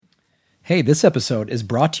Hey, this episode is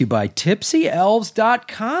brought to you by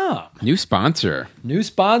TipsyElves.com. New sponsor. New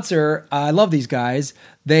sponsor. I love these guys.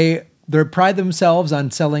 They pride themselves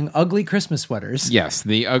on selling ugly Christmas sweaters. Yes,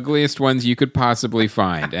 the ugliest ones you could possibly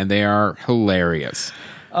find, and they are hilarious.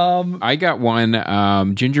 I got one,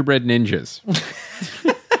 Gingerbread Ninjas.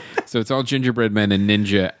 So it's all gingerbread men and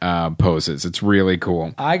ninja poses. It's really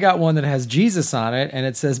cool. I got one that has Jesus on it, and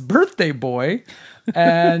it says birthday boy.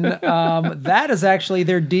 And that is actually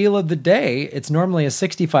their deal of the day. It's normally a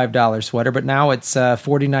 $65 sweater, but now it's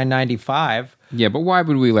 $49.95. Yeah, but why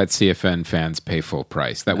would we let CFN fans pay full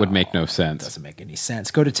price? That would make no sense. Doesn't make any sense.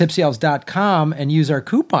 Go to tipsyelves.com and use our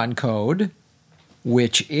coupon code,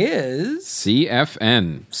 which is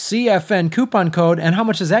CFN coupon code. And how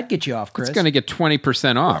much does that get you off, Chris? It's going to get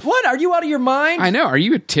 20% off. What? Are you out of your mind? I know. Are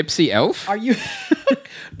you a tipsy elf? Are you?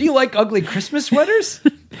 Do you like ugly Christmas sweaters?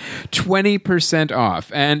 20% off.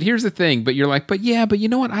 And here's the thing, but you're like, but you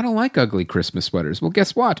know what? I don't like ugly Christmas sweaters. Well,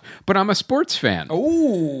 guess what? But I'm a sports fan.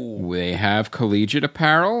 Oh. They have collegiate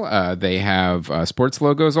apparel. They have sports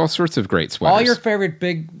logos, all sorts of great sweaters. All your favorite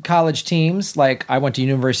big college teams, like I went to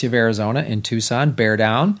University of Arizona in Tucson, bear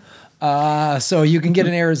down. So you can get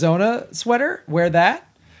an Arizona sweater, wear that.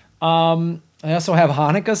 They also have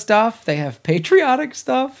Hanukkah stuff. They have patriotic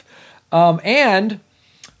stuff. And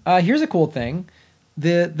here's a cool thing.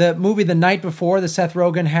 The movie The Night Before, the Seth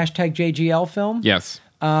Rogen #JGL film. Yes.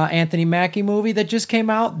 Anthony Mackie movie that just came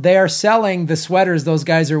out. They are selling the sweaters those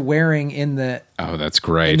guys are wearing in the that's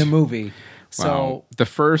great. in the movie. Wow. So the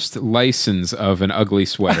first license of an ugly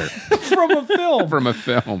sweater from a film. from a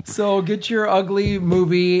film. So get your ugly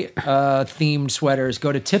movie themed sweaters.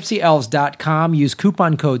 Go to tipsyelves.com, use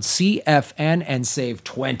coupon code CFN and save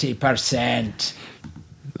 20%.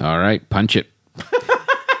 All right, punch it.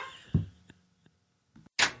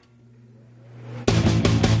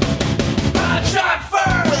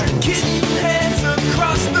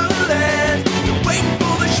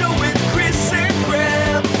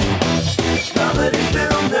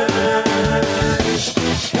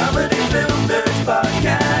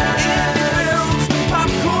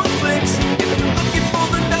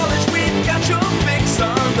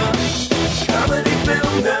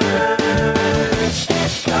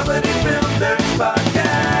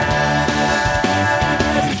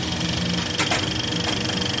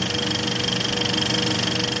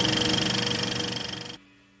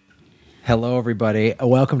 Hello, everybody.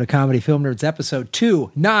 Welcome to Comedy Film Nerds episode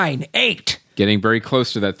 298. Getting very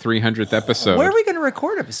close to that 300th episode. Where are we going to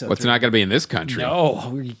record episode What's not going to be in this country? No.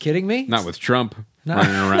 Are you kidding me? Not with Trump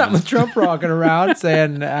running around. Not with Trump rocking around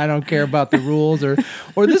saying, I don't care about the rules, or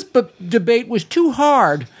this debate was too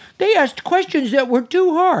hard. They asked questions that were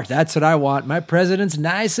too hard. That's what I want. My president's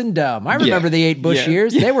nice and dumb. I remember the 8 Bush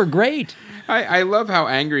years. They were great. I love how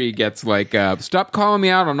angry he gets, like, stop calling me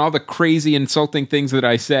out on all the crazy, insulting things that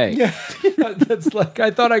I say. Yeah, that's like,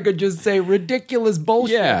 I thought I could just say ridiculous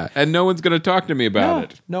bullshit. Yeah, and no one's going to talk to me about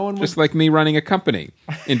it. No one Just like me running a company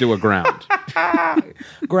into a ground.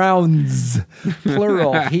 Grounds,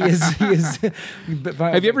 plural. He is.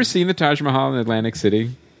 Have you ever seen the Taj Mahal in Atlantic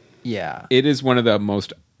City? Yeah. It is one of the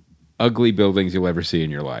most ugly buildings you'll ever see in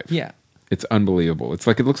your life. Yeah. It's unbelievable. It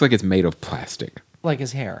looks like it's made of plastic. Like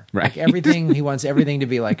his hair. Right. Like everything, he wants everything to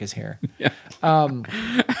be like his hair. Yeah. But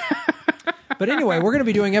anyway, we're going to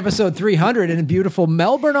be doing episode 300 in beautiful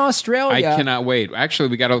Melbourne, Australia. I cannot wait. Actually,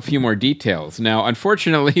 we got a few more details. Now,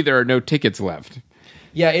 unfortunately, there are no tickets left.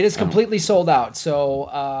 Yeah, it is completely sold out. So,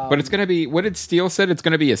 but it's going to be, what did Steele said? It's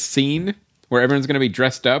going to be a scene where everyone's going to be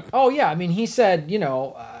dressed up. Oh, yeah. I mean, he said,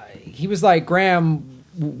 he was like, Graham,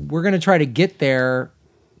 we're going to try to get there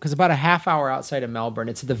because about a half hour outside of Melbourne.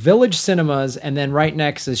 It's at the Village Cinemas, and then right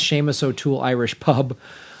next is Seamus O'Toole Irish Pub.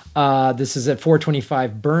 This is at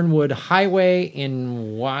 425 Burnwood Highway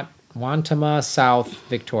in Wantama, South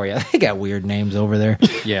Victoria. They got weird names over there.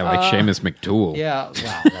 Yeah, like Seamus McToole. Yeah,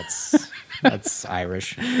 wow, that's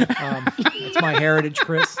Irish. It's my heritage,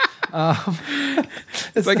 Chris.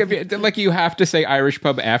 It's like you have to say Irish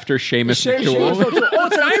pub after Seamus McToole. Oh,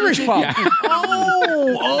 it's an Irish pub. Yeah. Oh,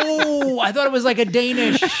 I thought it was like a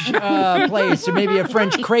Danish place or maybe a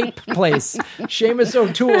French crepe place. Seamus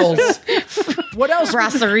O'Toole's. What else?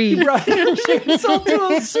 Brasserie. Seamus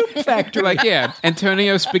O'Toole's Soup Factory. Like, yeah,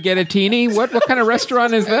 Antonio Spaghettini. What kind of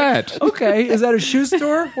restaurant is that? Okay, is that a shoe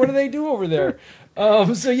store? What do they do over there?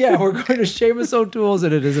 So yeah, we're going to Seamus O'Toole's,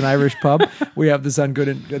 and it is an Irish pub. We have this on good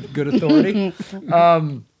authority.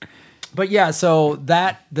 But yeah, so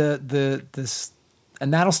that this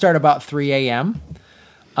and that'll start about 3 a.m.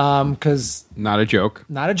 Because not a joke.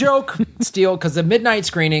 Steele, because the midnight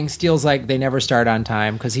screening, Steele's like they never start on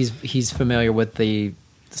time because he's familiar with the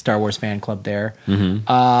the Star Wars fan club there.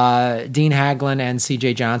 Mm-hmm. Dean Haglund and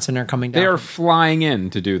C.J. Johnson are coming down. They are flying in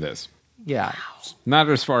to do this. Yeah. Not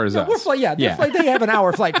as far as us. They have an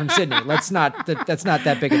hour flight from Sydney. That's not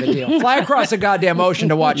that big of a deal. Fly across the goddamn ocean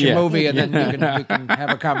to watch a movie, and then we can have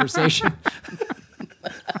a conversation.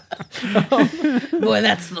 Boy,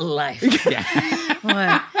 that's the life.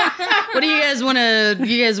 What do you guys want to?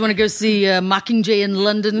 You guys want to go see Mockingjay in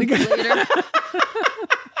London later?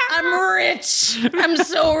 I'm rich. I'm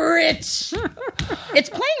so rich. It's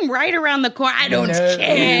playing right around the corner. I don't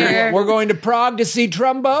care. We're going to Prague to see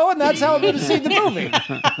Trumbo, and that's how I'm going to see the movie.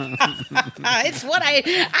 It's what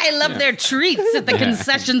I love their treats at the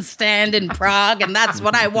concession stand in Prague, and that's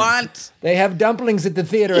what I want. They have dumplings at the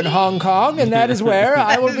theater in Hong Kong, and that is where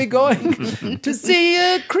I will be going to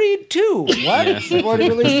see Creed 2. What? Yes. They've already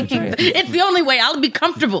released the trailer. It's the only way I'll be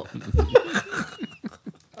comfortable.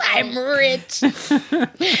 I'm rich. Is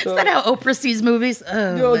that how Oprah sees movies?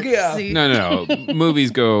 yeah. See. No. Movies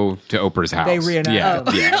go to Oprah's house. They reenact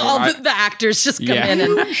them. Yeah. All the actors just come in,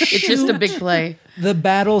 and it's just a big play. The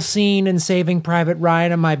battle scene in Saving Private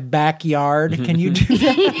Ryan in my backyard. Can you do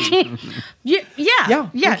that? Yeah.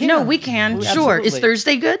 we can. No, we can. Sure. Is Absolutely.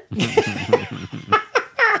 Thursday good?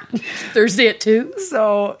 Thursday at 2?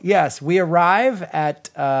 So, yes, we arrive at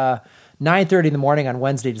 9:30 in the morning on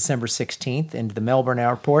Wednesday, December 16th into the Melbourne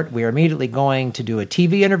airport. We are immediately going to do a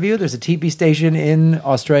TV interview. There's a TV station in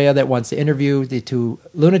Australia that wants to interview the two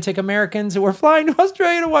lunatic Americans who are flying to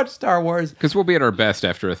Australia to watch Star Wars. Because we'll be at our best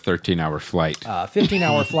after a 13-hour flight.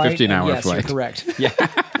 15-hour flight. 15-hour yes, flight. You're correct. Yeah.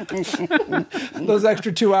 Those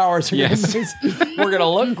extra 2 hours are Yes. we're going to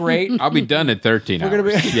look great. I'll be done at 13 hours. We're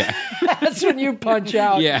gonna be- Yeah. That's when you punch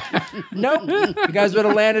out. Yeah. Nope. You guys would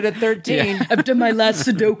have landed at 13. I've done my last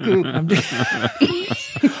Sudoku.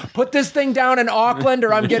 Put this thing down in Auckland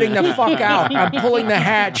or I'm getting the fuck out. I'm pulling the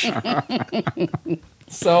hatch.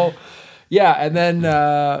 So, yeah, and then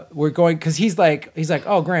we're going, because he's like,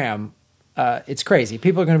 oh, Graham, it's crazy.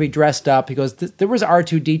 People are going to be dressed up. He goes, there was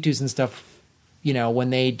R2-D2s and stuff, when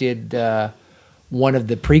they did one of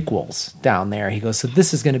the prequels down there. He goes, so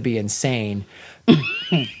this is going to be insane.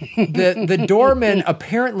 The doormen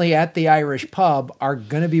apparently at the Irish pub are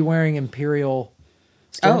going to be wearing Imperial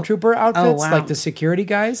Stormtrooper outfits, wow. like the security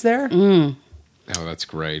guys there. Oh, that's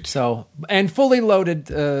great. So, and fully loaded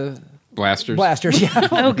Blasters. yeah.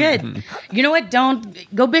 Oh, good. You know what?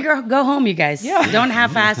 Don't go big or go home, you guys. Yeah. Don't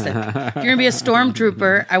half-ass it. If you're gonna be a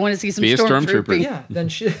stormtrooper, I want to see some Be a stormtrooper. stormtrooping. Yeah, then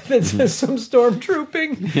some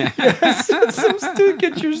stormtrooping. Yes,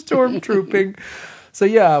 get your stormtrooping. So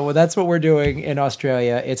yeah, well, that's what we're doing in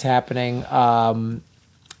Australia. It's happening, and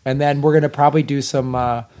then we're gonna probably do some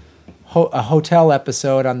a hotel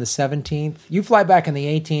episode on the 17th. You fly back on the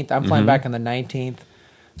 18th. I'm flying back on the 19th.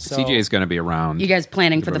 So CJ is going to be around. You guys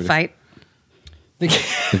planning for the fight?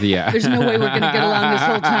 Yeah. There's no way we're going to get along this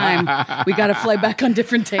whole time. We got to fly back on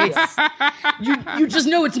different days. You just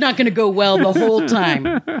know it's not going to go well the whole time.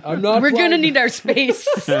 We're going to need our space.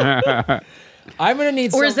 I'm going to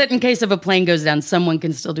need. Or is it in case of a plane goes down, someone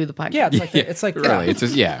can still do the podcast? Yeah, it's like Really, it's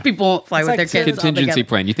just, yeah. People won't fly It's with like their kids all Contingency together.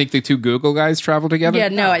 plan. You think the two Google guys travel together? Yeah,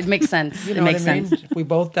 no, it makes sense. You It know makes what I mean? sense. If we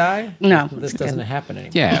both die, No, this it's doesn't good. happen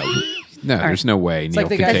anymore. Yeah. No, there's no way It's Neil like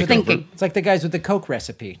the can guys take with thinking. over. It's like the guys with the Coke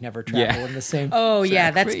recipe never travel Yeah. in the same. Oh,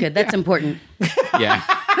 yeah, that's good. That's important. Yeah.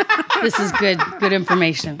 This is good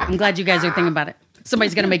information. I'm glad you guys are thinking about it.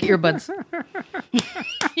 Somebody's going to make earbuds.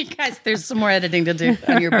 You guys, there's some more editing to do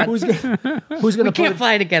on earbuds. Who's going to We put can't it?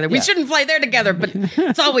 fly together. We Yeah. shouldn't fly there together, but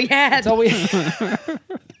it's all we had. That's all we.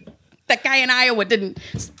 That guy in Iowa didn't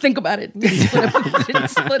think about it. Didn't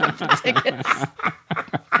split up the tickets.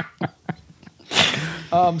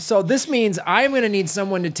 So this means I'm going to need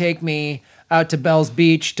someone to take me out to Bell's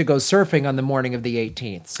Beach to go surfing on the morning of the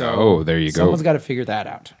 18th. So Oh, there you go. someone's got to figure that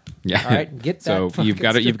out. Yeah. All right, get that So you've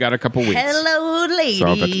fucking got a couple weeks. Hello,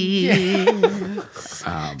 Solve lady.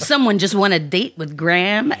 Someone just won a date with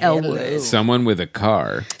Graham Elwood. Someone with a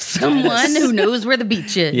car. Someone who knows where the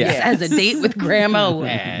beach is Yes. has a date with Graham Elwood.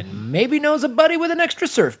 And maybe knows a buddy with an extra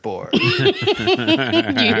surfboard. Do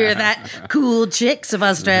you hear that? Cool chicks of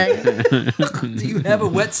Australia. Do you have a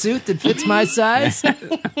wetsuit that fits my size?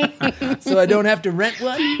 So I don't have to rent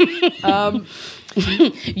one?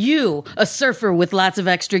 You, a surfer with lots of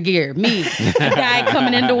extra gear. Me, a guy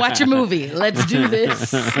coming in to watch a movie. Let's do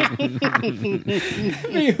this.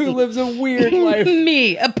 Me who lives a weird life.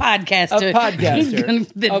 Me, a podcaster. A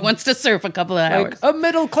podcaster. that wants to surf a couple of hours. Like a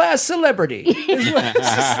middle-class celebrity. Is what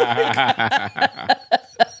it's just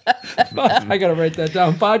like. I got to write that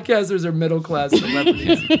down. Podcasters are middle-class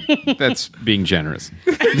celebrities. That's being generous.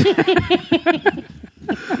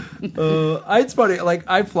 It's funny. Like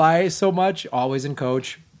I fly so much, always in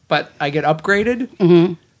coach, but I get upgraded.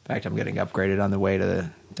 In fact, I'm getting upgraded on the way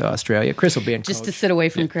to Australia. Chris will be in Just coach. to sit away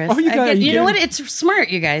from Chris. Oh, you got it. you You know can- what? It's smart,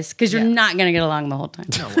 you guys, because you're Yeah. not going to get along the whole time.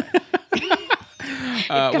 No way.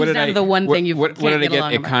 comes down to the one thing you What can't did I get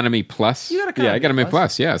along get? about. Economy Plus. You got Economy yeah, I got a Plus.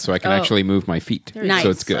 Plus. Yeah, so I can actually move my feet. Nice. So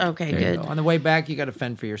it's good. Okay, There you good. go. On the way back, you got to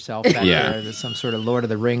fend for yourself. Back Yeah. there. There's some sort of Lord of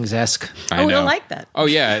the Rings esque. I Oh, know. they'll like that. Oh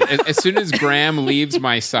yeah. As soon as Graham leaves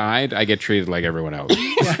my side, I get treated like everyone else.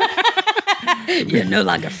 You're no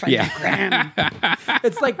longer friendly, Yeah. Graham.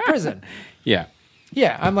 It's like prison. Yeah.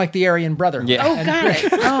 Yeah, I'm like the Aryan Brotherhood. Yeah. Oh, got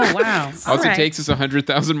it. Oh, wow. All All right. it takes is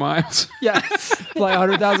 100,000 miles, Yes. Fly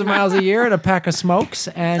 100,000 miles a year and a pack of smokes,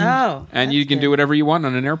 and Oh, and you can do whatever you want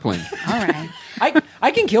on an airplane. all right. I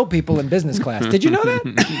can kill people in business class. Did you know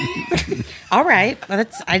that? All right.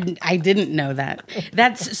 I didn't know that.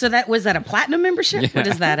 That was that a platinum membership? What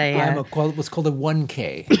is that? What's called a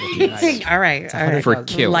 1K. with the United. All right. All right. For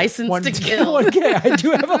kill. License to kill. 1K. I do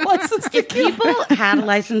have a license to If kill. people had a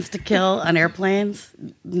license to kill on airplanes,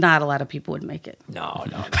 not a lot of people would make it. No.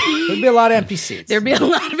 There'd be a lot of empty seats. There'd be a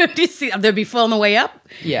lot of empty seats. There'd be full on the way up.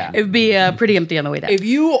 Yeah. It would be pretty empty on the way down. If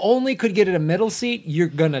you only could get in a middle seat, you're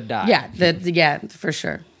gonna die. Yeah, for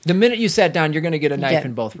sure. The minute you sat down, you're gonna get a knife Yeah.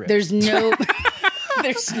 in both ribs. There's no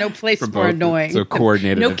place more both. annoying. So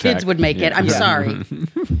coordinated No attack. kids would make it. Yeah. I'm Yeah. sorry.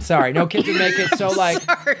 Sorry, no kids would make it. So like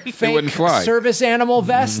fake wouldn't fly. service animal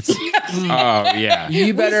vests. Oh yeah.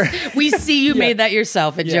 You better. We see you made that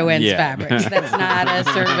yourself at Joanne's Yeah. Fabrics. That's not a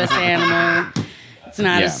service animal. It's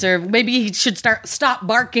not Yeah. a serve. Maybe he should stop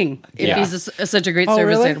barking if Yeah. he's such a great Oh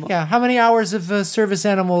service really? animal. Yeah. How many hours of service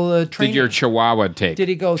animal training Did your Chihuahua take? did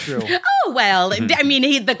he go through? Oh well, I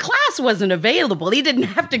mean, the class wasn't available. He didn't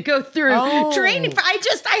have to go through Oh. training.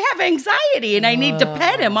 I have anxiety and I need to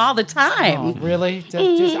pet him all the time. Oh, really?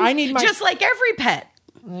 Just, I need my. Just like every pet.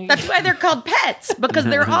 That's why they're called pets, because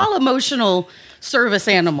they're all emotional service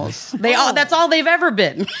animals. That's all they've ever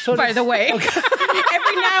been, by the way.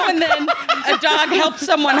 Every now and then a dog helps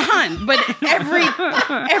someone hunt, but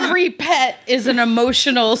every pet is an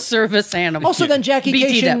emotional service animal. Also, then Jackie BTW.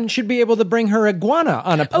 Cation should be able to bring her iguana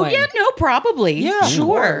on a Oh plane. yeah, no, probably. Yeah, sure. of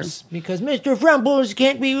course, because Mr. Frumbles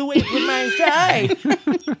can't be away from my side.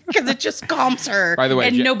 Because it just calms her. By the way,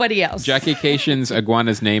 and nobody else. Jackie Cation's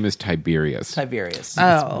iguana's name is Tiberius. Tiberius.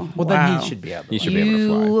 Oh, well, wow. then he should be able. He To. should be able to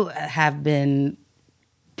fly. You have been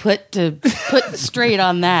put straight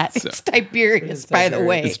on that. It's Tiberius, by the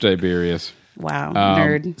way. It's Tiberius. Wow,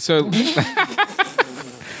 nerd. So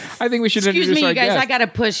I think we should Excuse introduce me, our you guys. guest.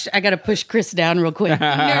 I gotta push Chris down real quick.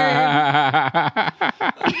 Nerd.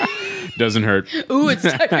 Doesn't hurt. Ooh, it's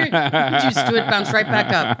Tiberius. Used to it, bounce right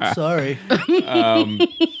back up. Sorry.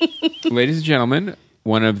 Ladies and gentlemen,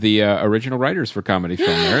 one of the original writers for Comedy Film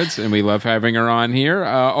Nerds, and we love having her on here.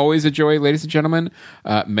 Always a joy, ladies and gentlemen.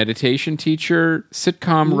 Meditation teacher,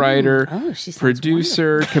 sitcom writer, she sounds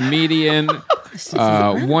producer, comedian,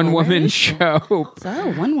 one-woman show,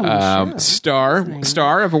 Oh, one woman show.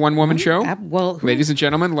 star of a one-woman show. Well, Ladies and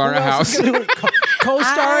gentlemen, Laura House.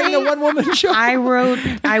 Co-starring the one-woman show. I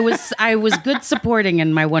was good supporting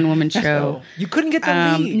in my one woman show. You couldn't get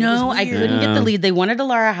the lead. It No, was I weird. couldn't get the lead. They wanted a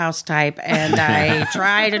Laura House type, and I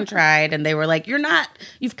tried, and they were like,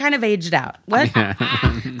 you've kind of aged out. What?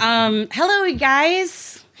 Hello, you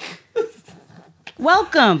guys.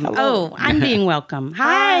 Welcome. Oh, I'm being welcome.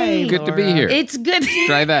 Hi. Good to be here. It's good.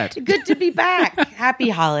 Try that. Good to be back. Happy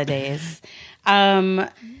holidays.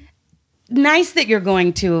 Nice that you're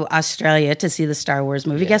going to Australia to see the Star Wars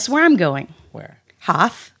movie. Guess where I'm going? Where?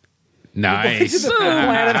 Hoth. Nice.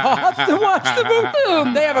 Planet Hoth to watch the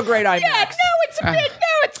movie. They have a great IMAX. Yeah,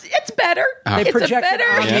 it's better. They It's project better.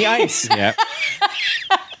 it on the ice. Yep.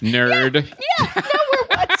 Nerd. Yeah, no, we're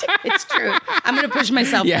watching. It's true. I'm going to push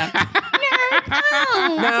myself Yeah. down. Nerd.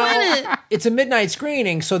 Oh, Now, it's a midnight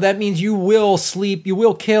screening, so that means you will sleep, you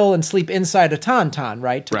will kill and sleep inside a tauntaun,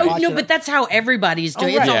 right? To Right. watch no, it. but that's how everybody's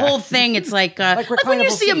doing. right. It's a Yeah. whole thing. It's like when you reclinable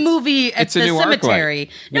see a seats. movie at It's a the new ArcLight. cemetery.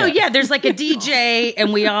 No, Yeah. yeah, there's like a DJ,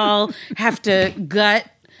 and we all have to gut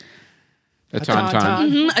A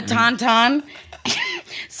tauntaun. a tauntaun.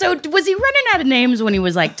 So was he running out of names when he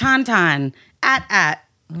was like tauntaun at?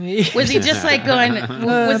 Was he just like going?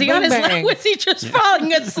 Was he on his? bang. Was he just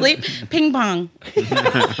falling asleep? Ping pong.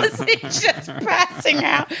 Was he just passing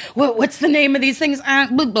out? What's the name of these things? Blah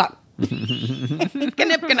blah.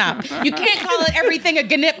 Gnip-gnop. You can't call it everything a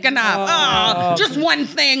gnip-gnop. Oh, just one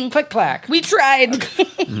thing. Click clack. We tried.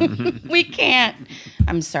 We can't.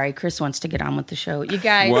 I'm sorry. Chris wants to get on with the show. You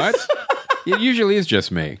guys. What? It usually is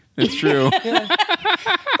just me. It's true. Well,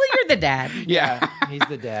 you're the dad. Yeah. He's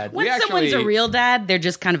the dad. When We someone's a actually- real dad, they're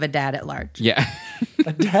just kind of a dad at large. Yeah.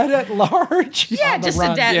 A dad at large. Yeah, on the just a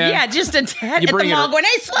run. dad. Yeah. Yeah, just a dad You at the bring it mall ar- going,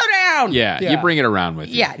 "Hey, slow down." Yeah, Yeah. you bring it around with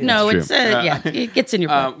you. Yeah, no, true. it's it gets in your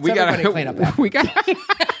butt. We got everybody clean up after. We got.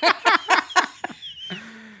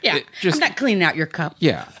 Yeah, just- I'm not cleaning out your cup.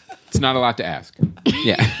 Yeah, it's not a lot to ask.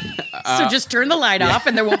 Yeah. So just turn the light off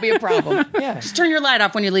and there won't be a problem. Yeah. Just turn your light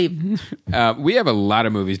off when you leave. We have a lot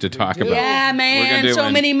of movies to talk about. Yeah, We're man. gonna do So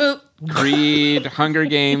an many Creed, Hunger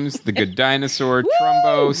Games, The Good Dinosaur,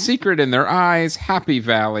 Trumbo, Secret in Their Eyes, Happy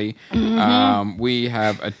Valley. We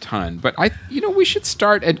have a ton, but we should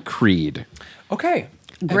start at Creed. Okay.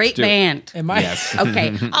 Great do it. band. Am I? Yes.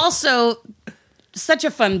 Okay. Also, such a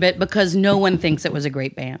fun bit because no one thinks it was a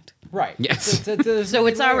great band. Right. Yes. So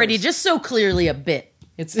it's already just so clearly a bit.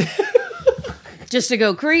 It's Just to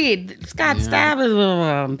go Creed, Scott Stapp.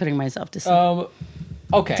 I'm putting myself to sleep.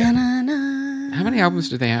 okay. Na-na-na, How many albums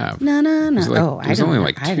do they have? na-na-na. like- there's only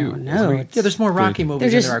like I two. don't know. Yeah, there's more Rocky They're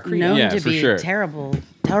movies than just there are Creed. known Yeah, to for be sure.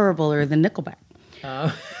 terribler than Nickelback.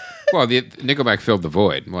 Well, the Nickelback filled the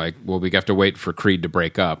void. We have to wait for Creed to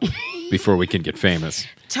break up before we can get famous.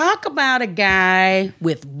 Talk about a guy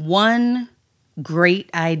with one great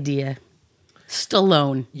idea.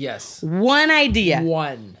 Stallone. Yes. One idea.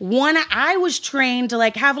 One. I was trained to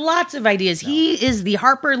have lots of ideas. He is the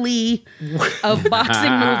Harper Lee of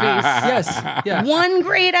boxing movies. Yes. Yeah. One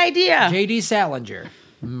great idea. J.D. Salinger.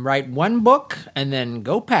 Write one book and then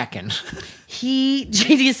go packing.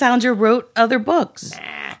 J.D. Salinger wrote other books.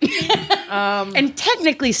 And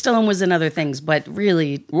technically Stallone was in other things, but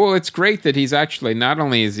really Well, it's great that he's actually not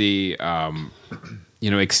only is he,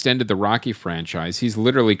 extended the Rocky franchise, he's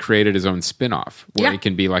literally created his own spin-off where Yeah. he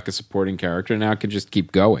can be like a supporting character. Now it can just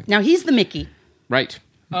keep going. now he's the Mickey. Right.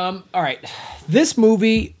 All right. This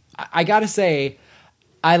movie, I got to say,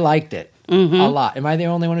 I liked it a lot. Am I the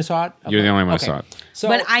only one who saw it? You're the only one who Okay. saw it. So,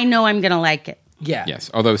 But I know I'm going to like it. yeah. Yes.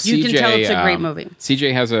 Although You CJ, can tell it's a great movie.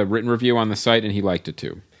 CJ has a written review on the site and he liked it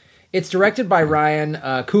too. It's directed by Ryan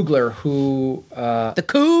Coogler, who... The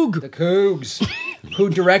Coog. the Cougs, who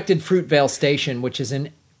directed Fruitvale Station, which is an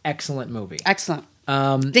excellent movie. Excellent.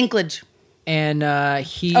 Dinklage. And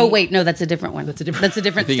he... Oh, wait. No, that's a different one. That's a different- That's a I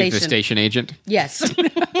different think station. it's the station agent. Yes.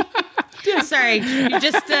 Sorry, you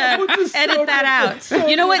just edit that out.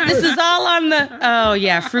 You know what? This is all on the. Oh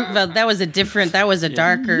yeah, Fruitvale. That was a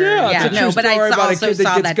darker. Yeah, it's a true but I story about a also kid that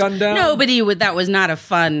saw gets that. gunned down. Nobody would. That was not a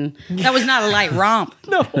fun. That was not a light romp.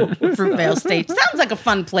 No. Fruitvale Station sounds like a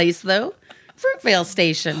fun place though. Fruitvale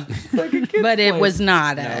Station, but it was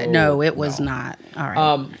not. No, it was not. All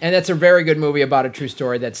right. And that's a very good movie about a true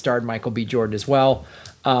story that starred Michael B. Jordan as well.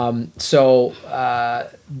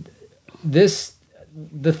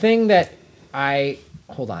 The thing that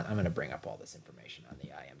hold on, I'm going to bring up all this information on the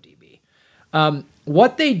IMDb.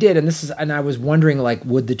 What they did, and I was wondering,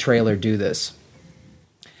 would the trailer do this?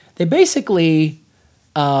 They basically,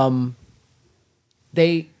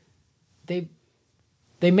 they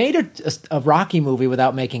made a Rocky movie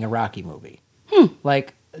without making a Rocky movie.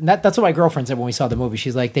 That's what my girlfriend said when we saw the movie.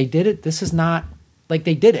 She's like, they did it. This is not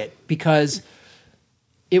they did it because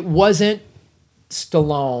it wasn't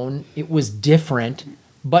Stallone. It was different,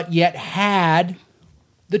 but yet had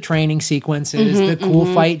the training sequences, the cool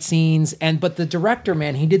fight scenes, but the director,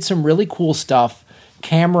 man, he did some really cool stuff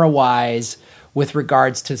camera wise with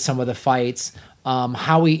regards to some of the fights.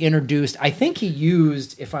 How he introduced, I think he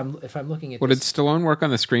used. If I'm looking at, Well, did Stallone work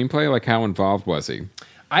on the screenplay? How involved was he?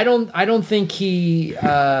 I don't think he.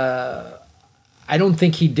 I don't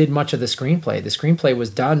think he did much of the screenplay. The screenplay was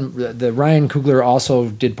done. The Ryan Coogler also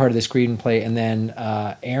did part of the screenplay, and then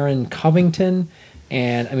Aaron Covington,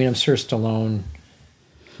 and I'm sure Stallone.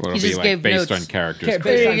 Well, He it'll be just gave based notes. on characters. Yeah,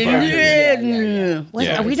 based on characters. Yeah. What?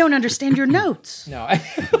 Yeah. We don't understand your notes. No,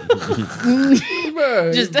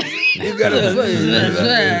 Just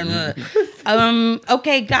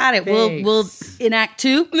okay, got it. We'll in Act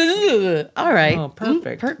 2. All right. oh,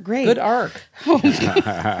 perfect. Great. Good arc.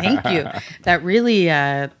 Thank you. That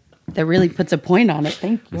really puts a point on it.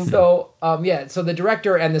 Thank you. So, so the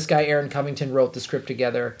director and this guy Aaron Covington wrote the script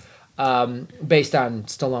together, based on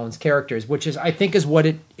Stallone's characters, which I think is what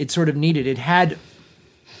it sort of needed. It had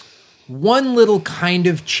one little kind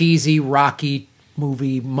of cheesy Rocky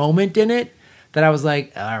movie moment in it that I was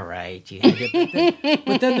like, all right, you had it.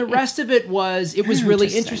 But then the rest of it was really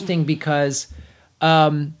interesting because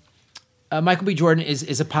Michael B. Jordan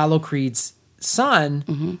is Apollo Creed's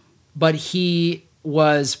son, but he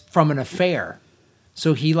was from an affair.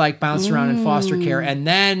 So he bounced around in foster care, and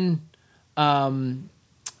then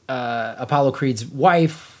Apollo Creed's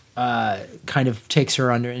wife kind of takes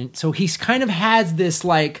her under, and so he's kind of has this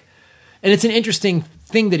and it's an interesting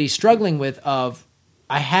thing that he's struggling with. Of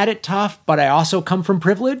I had it tough, but I also come from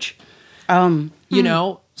privilege. you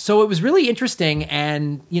know, so it was really interesting.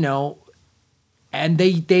 And, you know, and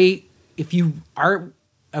they, if you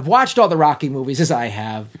I've watched all the Rocky movies as I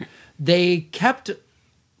have, they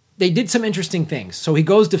did some interesting things. So he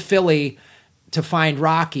goes to Philly to find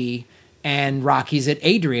Rocky, and Rocky's at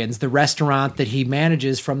Adrian's, the restaurant that he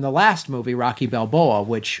manages from the last movie, Rocky Balboa,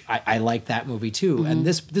 which I like that movie too. And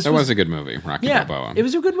this was a good movie, Rocky Balboa. It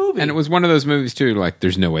was a good movie. And it was one of those movies too, like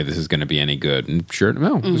there's no way this is going to be any good. And sure,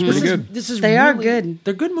 no, it was pretty good. They are good.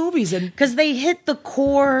 They're good movies. And because they hit the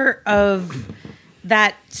core of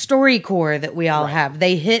that story core that we all have.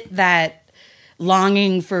 They hit that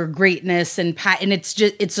longing for greatness and it's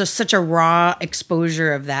just such a raw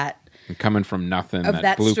exposure of that. Coming from nothing,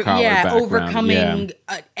 that blue collar background, overcoming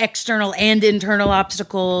external and internal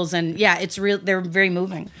obstacles, and it's real. They're very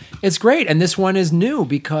moving. It's great, and this one is new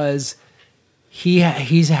because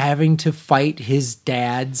he's having to fight his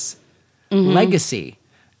dad's legacy,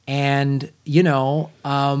 and you know,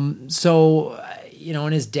 and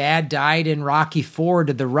his dad died in Rocky IV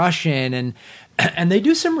to the Russian, and they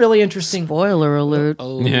do some really interesting. Spoiler alert!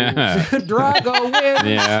 Yeah. Drago wins.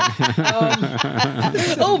 Yeah.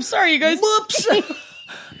 Oh, sorry, you guys. Whoops!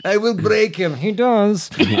 I will break him. He does.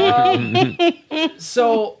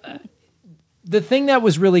 So, the thing that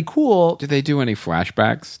was really cool. Did they do any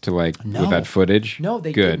flashbacks to with that footage? No,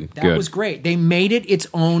 they good. didn't. That was great. They made it its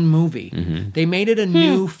own movie. They made it a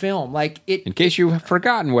new film. Like it. In case you've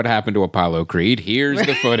forgotten what happened to Apollo Creed, here's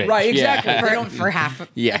the footage. Right, exactly. Yeah. For half,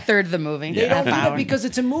 a third of the movie. They don't do it because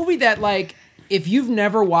it's a movie that, like, if you've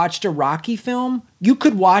never watched a Rocky film, you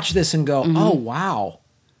could watch this and go, "Oh wow!"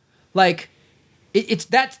 Like,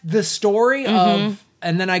 that's the story of.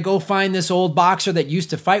 And then I go find this old boxer that used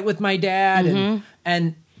to fight with my dad,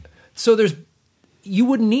 and so you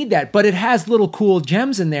wouldn't need that, but it has little cool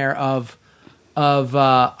gems in there of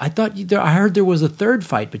I heard there was a third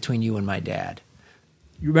fight between you and my dad.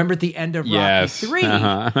 You remember at the end of Rocky 3,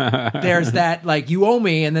 there's that, like, you owe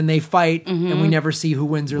me, and then they fight, and we never see who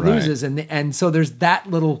wins or loses, and so there's that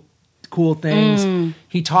little cool things.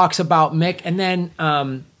 He talks about Mick, and then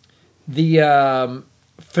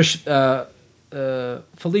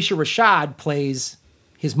Felicia Rashad plays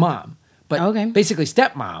his mom, but basically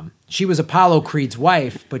stepmom. She was Apollo Creed's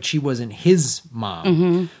wife, but she wasn't his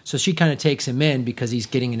mom. So she kind of takes him in because he's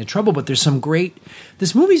getting into trouble. But there's some great.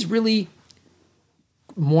 This movie's really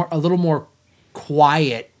a little more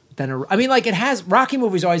quiet than it has. Rocky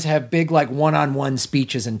movies always have big, like, one-on-one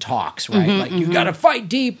speeches and talks, right? Like, you got to fight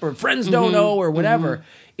deep, or friends don't know, or whatever.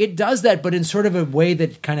 It does that, but in sort of a way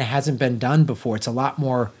that kind of hasn't been done before. It's a lot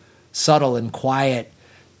more subtle and quiet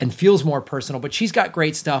and feels more personal. But she's got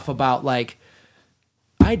great stuff about, like,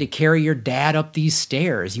 I had to carry your dad up these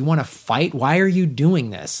stairs. You want to fight? Why are you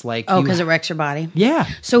doing this? Like, because it wrecks your body. Yeah.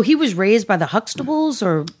 So he was raised by the Huxtables,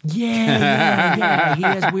 or yeah. He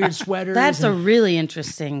has weird sweaters. That's a really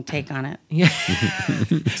interesting take on it. Yeah.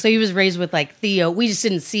 So he was raised with, like, Theo. We just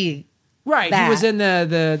didn't see. Right. That. He was in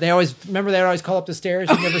they always call up the stairs.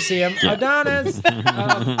 You never see him. Adonis.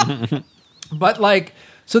 But, like,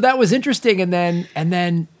 so that was interesting, and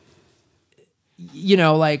then, you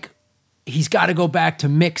know, like, he's got to go back to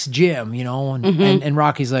Mick's gym, you know, and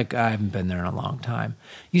Rocky's like, I haven't been there in a long time.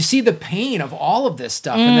 You see the pain of all of this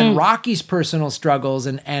stuff, and then Rocky's personal struggles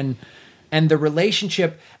and the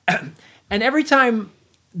relationship, and every time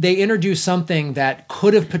they introduce something that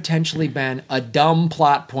could have potentially been a dumb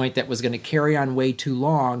plot point that was going to carry on way too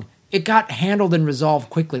long, it got handled and resolved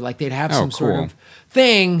quickly. Like, they'd have some sort of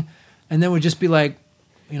thing, and then would just be like,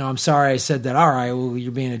 you know, I'm sorry I said that. All right, well,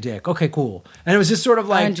 you're being a dick. Okay, cool. And it was just sort of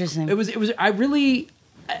like, interesting. It was, I really,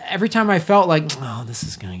 every time I felt like, oh, this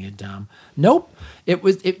is going to get dumb. Nope.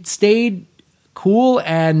 It stayed cool,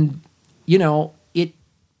 and, you know,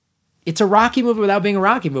 it's a Rocky movie without being a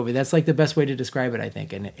Rocky movie. That's, like, the best way to describe it, I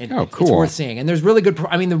think. And cool. It's worth seeing. And there's really good,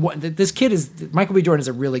 this kid Michael B. Jordan is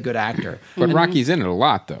a really good actor. But Rocky's in it a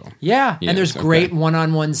lot, though. Yeah. And there's great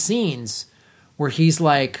one-on-one scenes where he's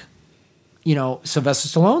like, you know, Sylvester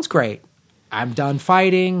Stallone's great. I'm done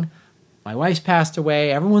fighting. My wife's passed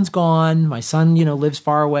away. Everyone's gone. My son, you know, lives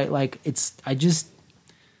far away. Like,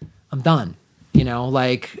 I'm done, you know,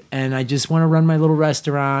 like, and I just want to run my little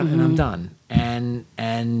restaurant, and I'm done.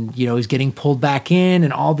 And, you know, he's getting pulled back in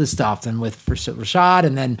and all this stuff. And with Rashad,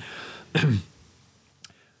 and then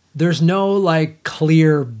there's no, like,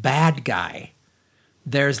 clear bad guy.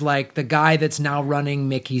 There's, like, the guy that's now running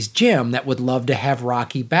Mickey's gym that would love to have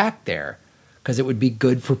Rocky back there. because it would be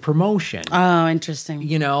good for promotion. Oh, interesting.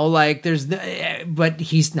 You know, like but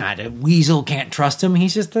he's not a weasel. Can't trust him.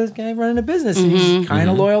 He's just a guy running a business. And he's kind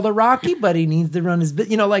of loyal to Rocky, but he needs to run his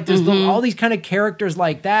business. You know, like there's all these kind of characters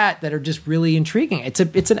like that are just really intriguing. It's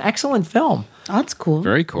an excellent film. Oh, that's cool.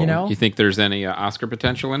 Very cool. You know? You think there's any Oscar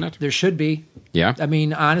potential in it? There should be. Yeah. I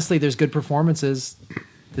mean, honestly, there's good performances.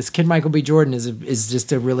 This kid Michael B. Jordan is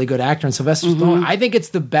just a really good actor, and Sylvester Stallone. I think it's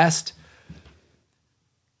the best.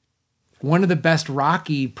 One of the best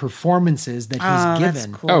Rocky performances that he's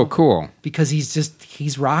given. That's cool. Oh, cool. Because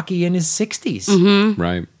he's Rocky in his 60s.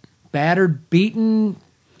 Right. Battered, beaten,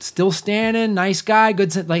 still standing, nice guy,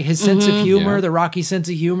 good like his sense of humor, Yeah. the Rocky sense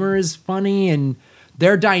of humor is funny, and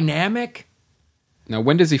they're dynamic. Now,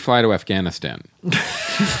 when does he fly to Afghanistan?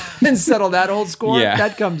 And settle that old score. Yeah.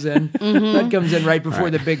 That comes in. That comes in right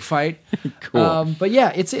before the big fight. Cool. But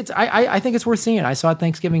yeah, I think it's worth seeing. I saw it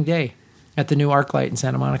Thanksgiving Day at the new ArcLight in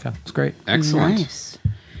Santa Monica. It's great. Excellent. Nice.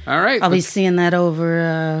 All right. I'll be seeing that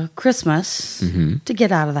over Christmas to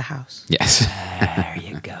get out of the house. Yes. There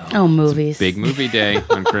you go. Oh, movies. Big movie day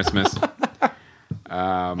on Christmas.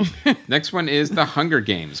 Next one is The Hunger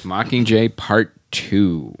Games, Mockingjay Part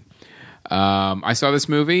 2. I saw this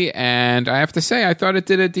movie, and I have to say, I thought it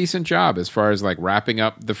did a decent job as far as like wrapping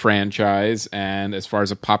up the franchise, and as far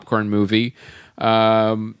as a popcorn movie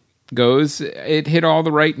goes. It hit all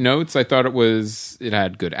the right notes. I thought it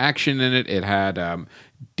had good action in it. It had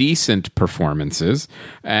decent performances,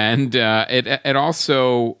 and it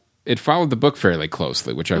also followed the book fairly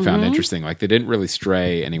closely, which I found interesting. Like they didn't really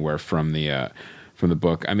stray anywhere from the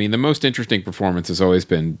book. I mean, the most interesting performance has always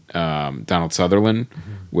been Donald Sutherland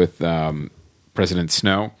with President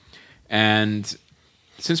Snow. And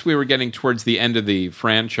since we were getting towards the end of the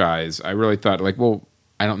franchise, I really thought, like, well,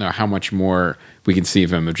 I don't know how much more we can see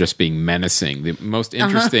of him of just being menacing. The most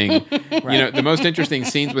interesting, the most interesting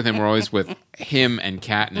scenes with him were always with him and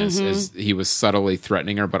Katniss, as he was subtly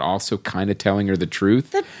threatening her, but also kind of telling her the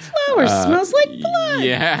truth. That flower smells like blood.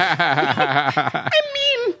 Yeah. I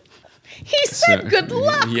mean, he said good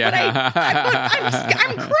luck, but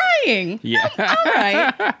I'm crying. Yeah. All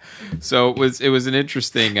right. So it was an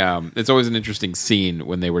interesting. It's always an interesting scene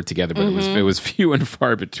when they were together, but it was few and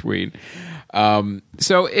far between.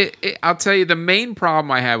 So I'll tell you, the main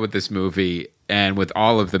problem I had with this movie, and with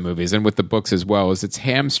all of the movies, and with the books as well, is it's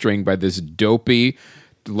hamstringed by this dopey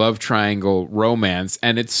love triangle romance,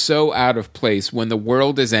 and it's so out of place when the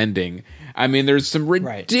world is ending. I mean, there's some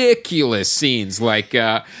ridiculous scenes. Like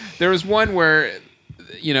there was one where,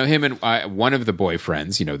 him and one of the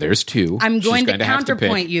boyfriends, there's two. I'm going to have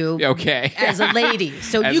counterpoint pick. you Okay. as a lady.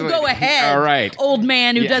 So As you a go lady. ahead, All right. old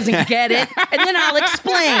man who doesn't get it, and then I'll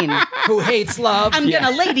explain. Who hates love? I'm going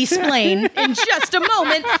to lady-splain in just a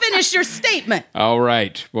moment. Finish your statement. All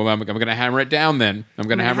right. Well, I'm going to hammer it down then. I'm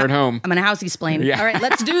going to hammer it home. I'm going to housey-splain. Yeah. All right,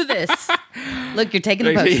 let's do this. Look, you're taking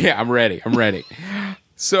the potion. Yeah, I'm ready.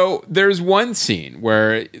 So there's one scene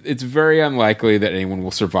where it's very unlikely that anyone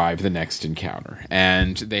will survive the next encounter,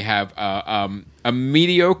 and they have a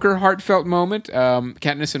mediocre, heartfelt moment.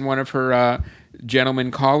 Katniss and one of her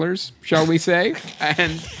gentleman callers, shall we say,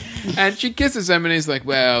 and she kisses him, and he's like,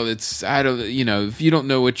 "Well, if you don't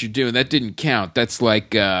know what you're doing, that didn't count. That's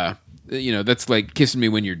like." That's like kissing me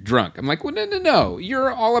when you're drunk. I'm like, well, no.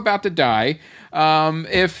 You're all about to die.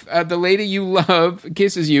 If the lady you love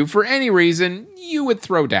kisses you for any reason, you would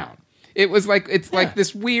throw down. It was like, like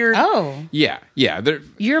this weird. Oh. Yeah.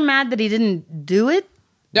 You're mad that he didn't do it?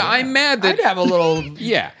 No, I'm mad that. I'd have a little.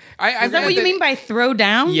 Yeah. Is that what you mean by throw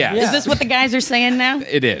down? Yeah. Is this what the guys are saying now?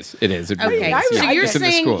 It is. It really Okay, is. so Yeah. you're It's in the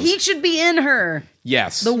saying schools. he should be in her.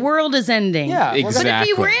 Yes. The world is ending. Yeah, Exactly. But if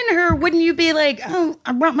he were in her, wouldn't you be like, oh,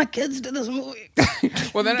 I brought my kids to this movie.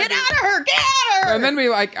 Well, then Get out of her! Get out of her! And then be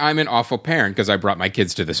like, I'm an awful parent because I brought my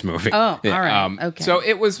kids to this movie. Oh, all right. Okay. So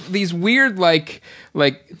it was these weird, like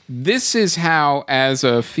this is how, as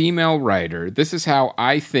a female writer, this is how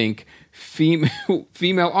I think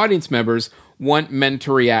female audience members want men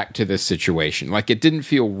to react to this situation. Like, it didn't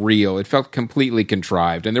feel real. It felt completely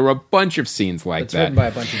contrived. And there were a bunch of scenes like It's that. written by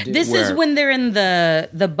a bunch of dudes. This is when they're in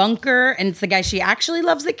the bunker and it's the guy she actually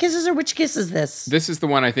loves that kisses her. Which kiss is this? This is the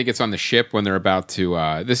one, I think it's on the ship when they're about to,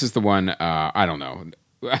 this is the one, I don't know.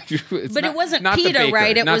 It wasn't not the PETA, baker.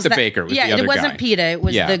 right? It not was the baker. It was the it other wasn't guy. PETA. It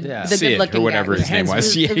was the Sid, good-looking or whatever guy. his name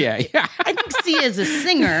was. Yeah. I think Sia is a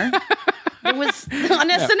singer. It was on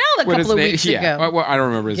SNL a What his couple of name- weeks yeah. ago. Well, I don't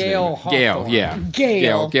remember his Gail name. Hawthorne. Gail, yeah.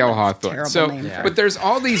 Gail. Gail That's a Hawthorne. terrible So, name. but there's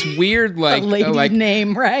all these weird, like, a lady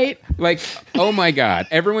name, right? like, oh my God,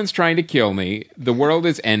 everyone's trying to kill me. The world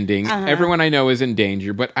is ending. Everyone I know is in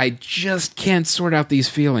danger, but I just can't sort out these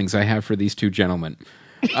feelings I have for these two gentlemen.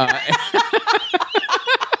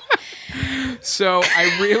 So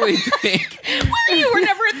I really think Well, you were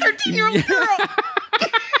never a 13-year-old girl.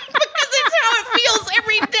 Because it's how it feels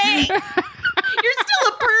every day. You're still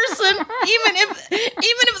a person, even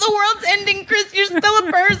if the world's ending, Chris. You're still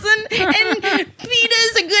a person, and Peeta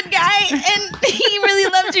is a good guy, and he really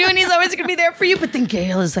loves you, and he's always going to be there for you. But then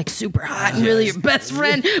Gale is like super hot and really your best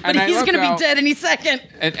friend, but And he's going to how- be dead any second.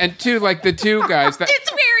 and two, like the two guys that It's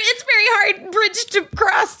very hard bridge to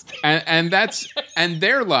cross. and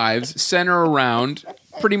their lives center around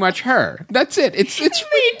pretty much her. That's it. It's They do.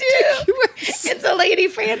 ridiculous. It's a lady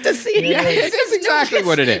fantasy. Yeah, it is exactly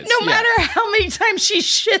what it is. No Yeah. matter how many times she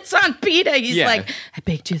shits on Peeta, he's Yeah. like, I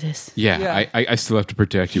baked you this. Yeah, Yeah. I still have to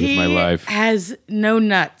protect you with my He life. has no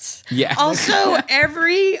nuts. Yeah. Also,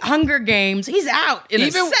 every Hunger Games, he's out.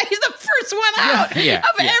 He's the first one out Yeah.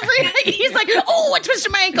 of every. He's like, oh, I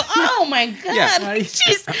twisted my ankle. Oh my god! Yeah.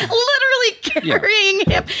 She's literally carrying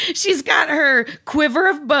him. She's got her quiver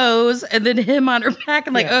of bows and then him on her back.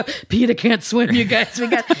 And like, Yeah. oh, Peeta can't swim. You guys, we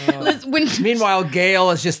got. When Meanwhile, Gale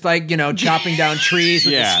is just like, chopping down trees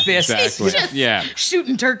with Yeah, his fists. exactly. just Yeah.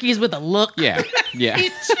 shooting turkeys with a look. Yeah, yeah. He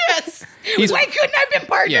just. He's- why couldn't I have been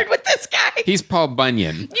partnered Yeah. with this guy? He's Paul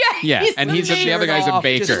Bunyan. Yeah, he's and the the other guy's a off,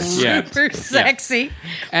 baker. just Yeah, super sexy.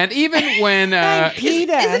 and even when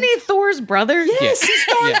Peeta. Isn't he Thor's brother? Yes, he's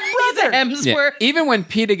Thor's Yeah. brother. Hemsworth. even when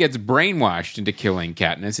Peeta gets brainwashed into killing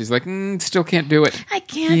Katniss, he's like, still can't do it. I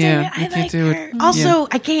can't. Yeah, I I can't like do it. her. Also,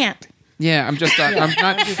 I can't. Yeah, I'm just not, I'm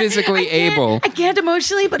not physically able. I can't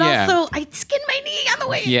emotionally, but Yeah. also I skinned my knee on the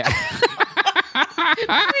way. Yeah, He's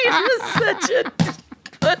just such a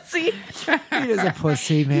pussy. He is a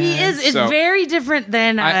pussy, man. He is. It's So- very different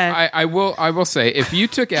than. I will say, if you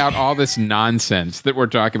took out all this nonsense that we're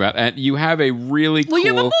talking about, and you have a really cool, well,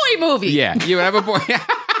 you have a boy movie. yeah, you have a boy.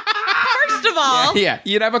 First of all, Yeah,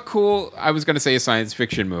 you'd have a cool. I was going to say a science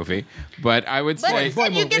fiction movie, but I would But say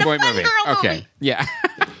instead you get a boy fun movie. girl Okay, movie. yeah,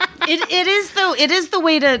 It is though. It is the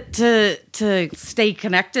way to stay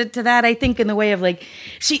connected to that. I think in the way of like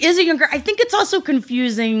she is a younger. I think it's also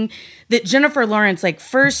confusing that Jennifer Lawrence, like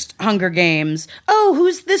first Hunger Games. Oh,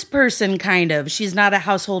 who's this person? Kind of. She's not a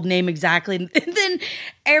household name exactly. And then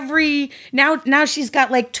now she's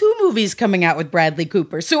got like 2 movies coming out with Bradley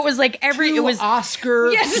Cooper. So it was like it was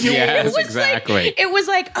Oscar. Yes, Yes, it was exactly. Like, it was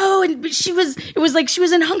like, oh, and but it was like she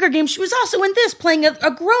was in Hunger Games. She was also in this playing a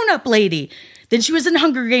grown-up lady. Then she was in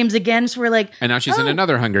Hunger Games again. So we're like, and now she's in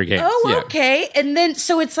another Hunger Games. oh, yeah. okay. And then,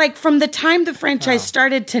 so it's like from the time the franchise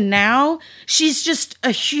started to now, she's just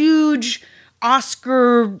a huge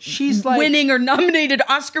Oscar She's like- winning or nominated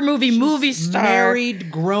Oscar movie star. Married,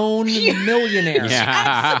 grown millionaire.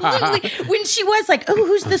 Yeah. Absolutely. When she was like, oh,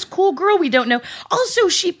 who's this cool girl we don't know? Also,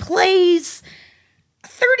 she plays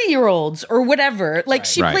 30-year-olds or whatever. Like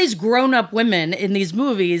she Right. plays grown-up women in these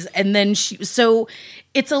movies. And then so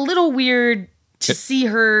it's a little weird to see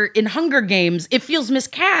her in Hunger Games. It feels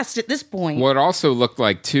miscast at this point. Well, it also looked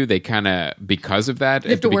like too. They kind of because of that You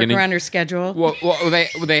have at the to work beginning. around her schedule. Well,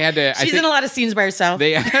 they had to. I She's think, in a lot of scenes by herself.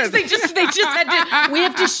 They- they just had to. We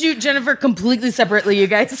have to shoot Jennifer completely separately, you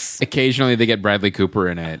guys. occasionally they get Bradley Cooper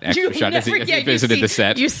in an extra You shot as he, never- as yeah, he you visited see- the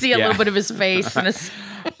set. You see a Yeah. little bit of his face. And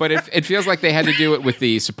But it feels like they had to do it with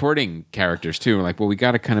the supporting characters too. Like, well, we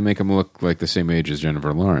got to kind of make them look like the same age as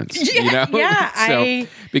Jennifer Lawrence. Yeah, you know? yeah,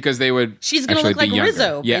 because they would. she's going to actually look like be younger.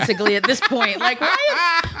 Rizzo, Yeah. basically, at this point. Like,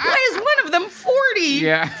 why is one of them 40?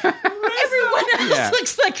 Yeah. Everyone else Yeah.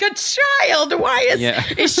 looks like a child. Why Yeah.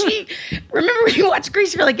 is she? Remember when you watch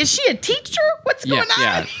Grease? You're like, is she a teacher? What's Yeah, going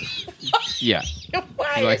on? yeah. Yeah.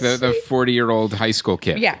 Why Like is the she? 40-year-old high school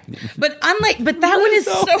kid. Yeah, but that one is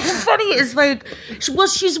so funny. Is like, well,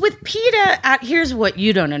 she's with Peeta. Here's what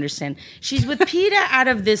you don't understand: she's with Peeta out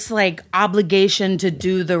of this like obligation to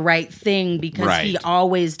do the right thing because he Right.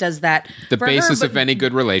 always does that. The for her, basis but- of any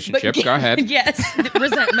good relationship. but- Go ahead. Yes,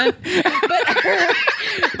 resentment.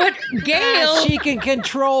 but Gail. She can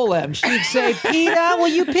control him. She'd say, Peeta, will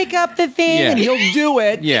you pick up the thing? Yeah. And he'll do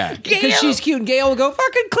it. Yeah. Because Gail- she's cute. And Gail will go,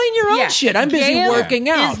 fucking clean your own shit. I'm busy Gail working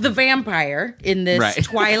out. Is the vampire in this Right.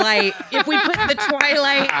 Twilight? If we put the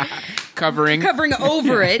Twilight Covering.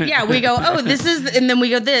 over it, yeah, we go, oh, this is, and then we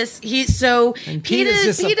go this. Peeta's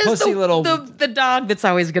just a pussy little- the dog that's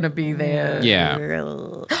always going to be there. Yeah.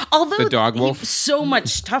 Although The dog wolf? he was so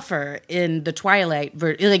much tougher in the Twilight,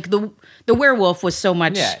 like the werewolf was so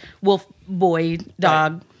much Yeah. wolf boy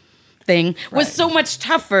dog thing was so much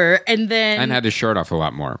tougher, and then And had his shirt off a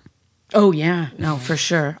lot more. oh yeah, no, for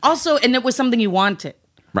sure. Also, and it was something you wanted.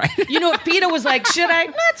 Right. You know, if Peeta was like, should I?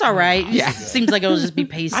 That's all right. Yeah. Seems like it'll just be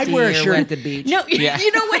pasty. I'd wear a or shirt what. at the beach. No, Yeah. you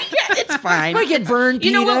know what? Yeah, it's fine. I get burned,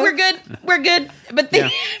 You know what? Peeta. We're good. We're good. But the,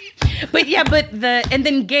 But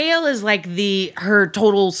then Gail is like her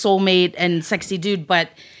total soulmate and sexy dude, but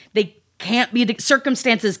they can't be,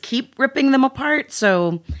 circumstances keep ripping them apart.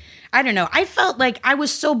 So I don't know. I felt like I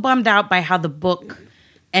was so bummed out by how the book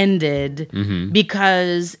ended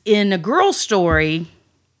because in A Girl Story,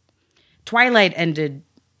 Twilight ended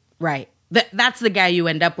right. That's the guy you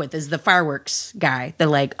end up with, is the fireworks guy. They're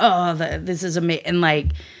like, this is amazing. And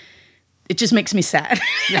like, it just makes me sad.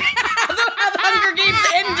 How the Hunger Games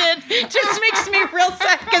ended just makes me real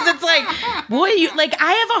sad because it's like, boy,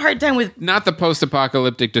 I have a hard time with. Not the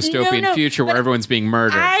post-apocalyptic dystopian future where everyone's being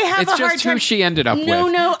murdered. It's just who she ended up with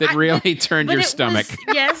that really turned your stomach.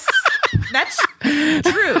 Yes. That's true.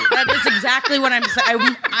 That is exactly what I'm saying.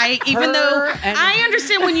 Even though I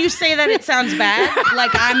understand when you say that it sounds bad,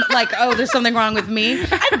 like I'm like, oh, there's something wrong with me.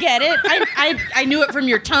 I get it. I knew it from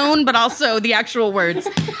your tone, but also the actual words.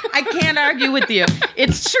 I can't argue with you.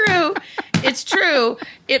 It's true. It's true.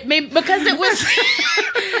 Because it was.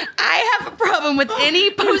 I have a problem with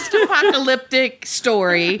any post-apocalyptic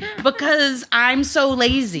story because I'm so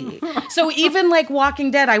lazy. So even like Walking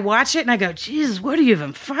Dead, I watch it and I go, Jesus, what are you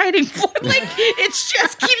even fighting for? Like it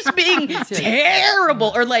just keeps being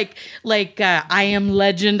terrible. Or like I Am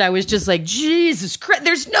Legend. I was just like, Jesus Christ,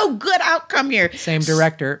 there's no good outcome here. Same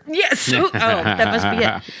director. Yes. Oh, that must be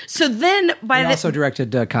it. So then he also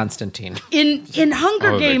directed Constantine. In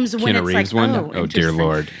Hunger Games when Keanu it's Reeves like, one? Oh dear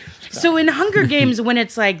Lord. So in Hunger Games, when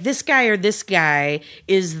it's like this guy or this guy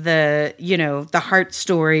is the heart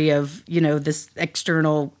story of, this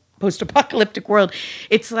external post-apocalyptic world,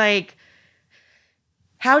 it's like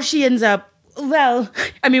how she ends up, well,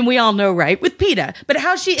 I mean, we all know, right, with PETA, but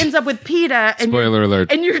how she ends up with PETA. And spoiler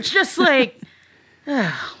alert. And you're just like,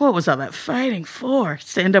 what was all that fighting for?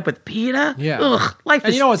 To end up with PETA? Yeah. Ugh, life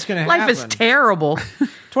is, you know what's going to happen. Life is terrible.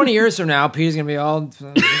 20 years from now, Peter's going to be all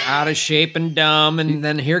out of shape and dumb, and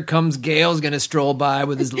then here comes Gail's going to stroll by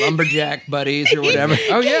with his lumberjack buddies or whatever.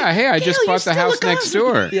 Oh, yeah. Hey, I just Gail, bought the house next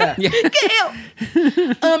door. Yeah.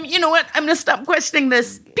 Gail, you know what? I'm going to stop questioning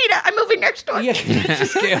this. PETA, I'm moving next door. Yeah.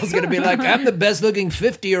 Gail's going to be like, I'm the best-looking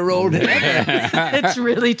 50-year-old ever. It's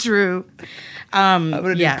really true. I'm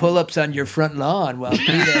going to do pull-ups on your front lawn while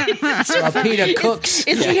PETA cooks.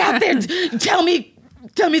 Is he out there?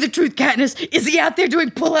 Tell me the truth, Katniss. Is he out there doing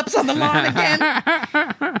pull-ups on the lawn again?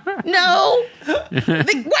 No. Why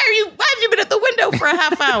have you been at the window for a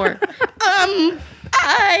half hour? I'm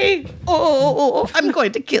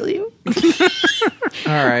going to kill you. All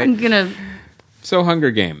right. I'm gonna. So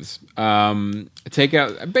Hunger Games. Take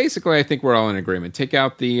out. Basically, I think we're all in agreement. Take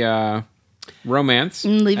out the romance.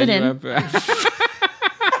 Leave it in.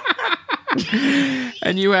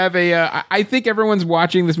 And you have a. I think everyone's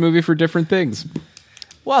watching this movie for different things.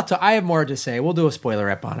 Well, I have more to say. We'll do a spoiler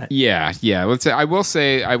ep on it. Yeah. Let's say. I will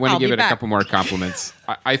say. I want to give it a couple more compliments.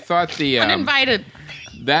 I thought the uninvited.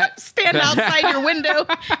 Stand outside your window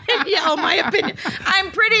and yell my opinion.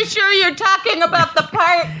 I'm pretty sure you're talking about the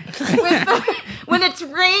part when it's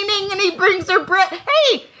raining and he brings her bread.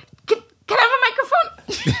 Hey, can I have a microphone?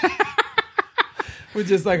 With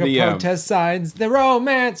just like protest signs. The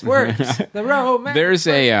romance works. The romance.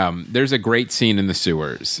 There's a great scene in the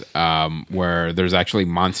sewers where there's actually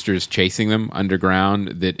monsters chasing them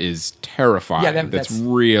underground that is terrifying. Yeah, that's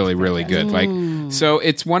really, really good. Like, so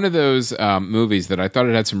it's one of those movies that I thought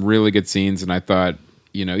it had some really good scenes, and I thought,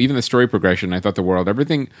 even the story progression, I thought the world,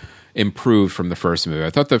 everything improved from the first movie. I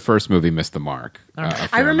thought the first movie missed the mark.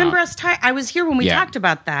 I remember I was here when we talked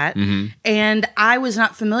about that, and I was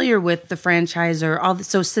not familiar with the franchise or all.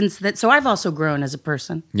 So since that, so I've also grown as a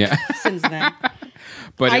person. Yeah, since then.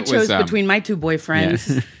 But I chose between my two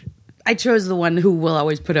boyfriends. Yeah. I chose the one who will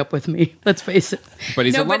always put up with me. Let's face it. But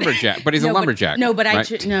he's a lumberjack. But he's a lumberjack.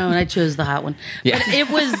 I chose the hot one. Yeah.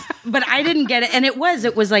 But I didn't get it. And it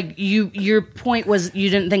was like your point was you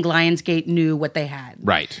didn't think Lionsgate knew what they had.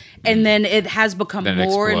 Right. And then it has become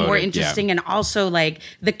more and more interesting. Yeah. And also like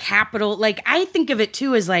the Capitol, like I think of it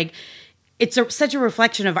too as like, it's such a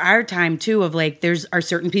reflection of our time too, of like are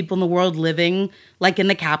certain people in the world living like in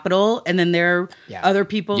the Capitol, and then there are other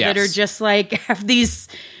people that are just like have these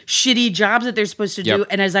shitty jobs that they're supposed to do.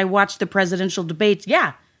 And as I watch the presidential debates,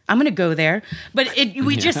 I'm going to go there. But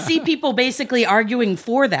we just see people basically arguing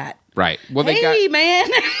for that. Right. Well, man,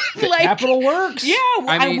 the Capitol works.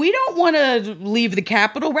 Yeah, we don't want to leave the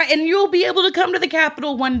Capitol, right? And you'll be able to come to the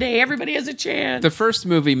Capitol one day. Everybody has a chance. The first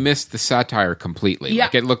movie missed the satire completely. Yeah.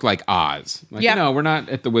 Like it looked like Oz. Like, no, we're not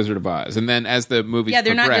at the Wizard of Oz. And then as the movies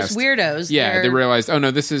they're not just weirdos. Yeah, they realized, oh no,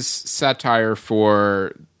 this is satire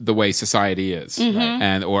for the way society is, right?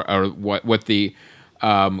 And or what the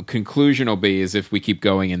conclusion will be is if we keep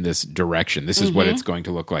going in this direction, this is what it's going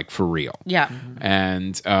to look like for real. Yeah.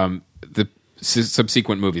 And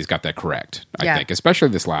subsequent movies got that correct. Yeah. I think, especially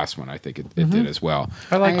this last one. I think it did as well.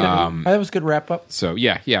 I like that. That was a good wrap up. So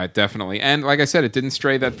yeah, definitely. And like I said, it didn't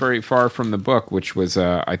stray that very far from the book, which was,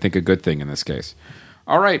 I think, a good thing in this case.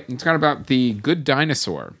 All right, it's kind of about The Good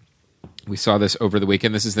Dinosaur. We saw this over the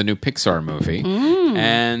weekend. This is the new Pixar movie.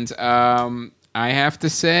 And I have to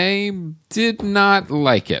say, did not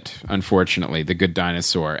like it, unfortunately, The Good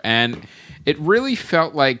Dinosaur. And it really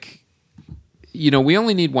felt like, we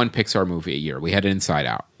only need one Pixar movie a year. We had Inside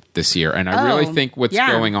Out this year. And I really think what's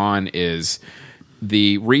going on is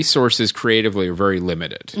the resources creatively are very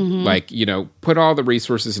limited. Like, put all the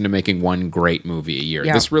resources into making one great movie a year.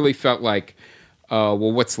 Yeah. This really felt like, well,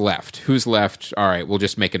 what's left? Who's left? All right, we'll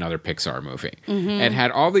just make another Pixar movie. It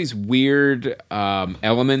had all these weird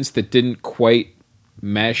elements that didn't quite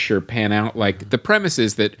mesh or pan out. Like, the premise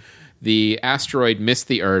is that the asteroid missed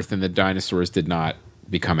the Earth and the dinosaurs did not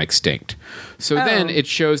become extinct. So then it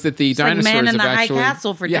shows that the dinosaurs like Man in the have actually... High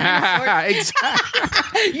Castle for dinosaurs.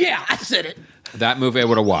 Exactly. Yeah, I said it. That movie I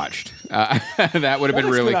would have watched. That would have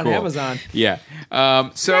been really on cool. Amazon. Yeah.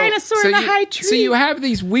 Dinosaur in the high tree. So you have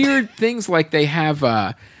these weird things like they have...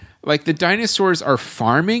 like the dinosaurs are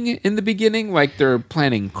farming in the beginning, like they're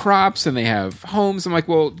planting crops and they have homes. I'm like,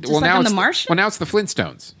 well, like now on it's The Martian? Well, now it's the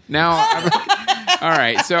Flintstones. Now, I'm like, all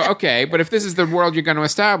right, so okay, but if this is the world you're going to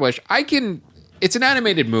establish, it's an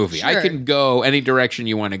animated movie. Sure. I can go any direction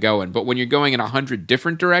you want to go in, but when you're going in 100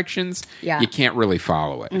 different directions, you can't really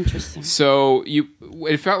follow it. Interesting. So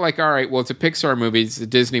it felt like, all right, well, it's a Pixar movie, it's a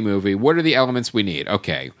Disney movie. What are the elements we need?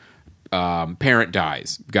 Okay. Parent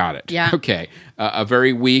dies. Got it. Yeah. Okay. A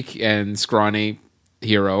very weak and scrawny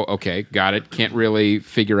hero. Okay. Got it. Can't really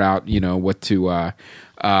figure out, what to,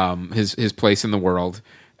 his place in the world.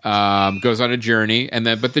 Goes on a journey,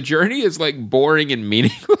 but the journey is like boring and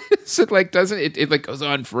meaningless. It like doesn't it like goes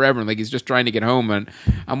on forever, and like he's just trying to get home. And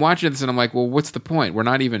I'm watching this, and I'm like, well, what's the point?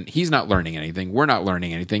 He's not learning anything. We're not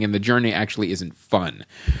learning anything, and the journey actually isn't fun.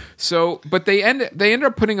 So, but they end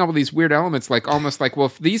up putting all these weird elements, like almost like, well,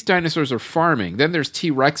 if these dinosaurs are farming, then there's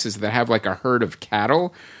T-Rexes that have like a herd of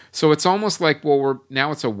cattle. So it's almost like, well,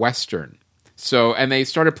 now it's a Western. So, and they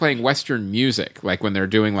started playing Western music, like when they're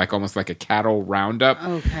doing like almost like a cattle roundup.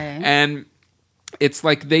 Okay. And it's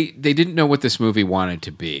like they didn't know what this movie wanted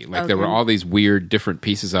to be. Like there were all these weird different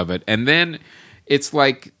pieces of it. And then it's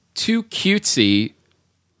like too cutesy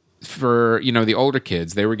for, the older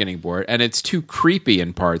kids. They were getting bored. And it's too creepy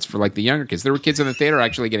in parts for like the younger kids. There were kids in the theater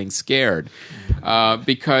actually getting scared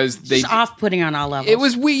because they... Just off-putting on all levels. It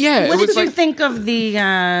was weird, yeah. What it was did you like, think of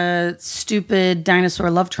the stupid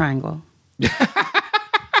dinosaur love triangle?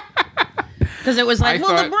 Because it was like,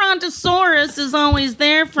 the Brontosaurus is always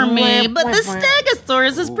there for me, but the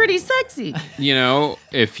Stegosaurus is pretty sexy.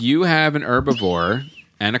 If you have an herbivore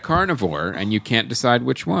and a carnivore and you can't decide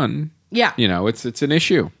which one, it's an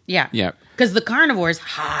issue. Yeah. Yeah. Because the carnivore is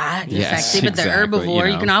hot and sexy, but the exactly,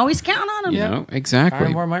 herbivore, you can always count on him. Exactly.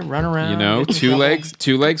 Carnivore might run around. Two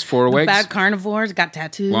legs, four legs. Bad carnivores got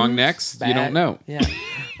tattoos. Long necks, you don't know.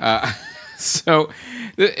 Yeah. So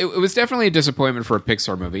it was definitely a disappointment for a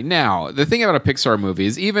Pixar movie. Now, the thing about a Pixar movie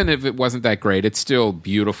is even if it wasn't that great, it's still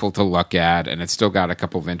beautiful to look at, and it's still got a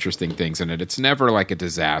couple of interesting things in it. It's never like a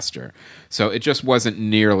disaster. So it just wasn't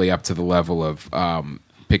nearly up to the level of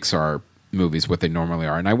Pixar movies, what they normally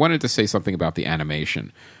are. And I wanted to say something about the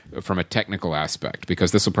animation from a technical aspect,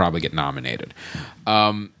 because this will probably get nominated.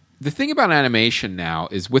 The thing about animation now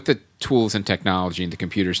is with the tools and technology and the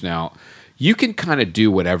computers now, you can kind of do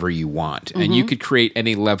whatever you want, and you could create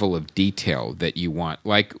any level of detail that you want.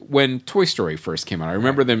 Like when Toy Story first came out, I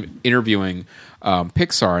remember them interviewing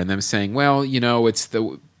Pixar and them saying, well, it's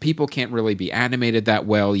people can't really be animated that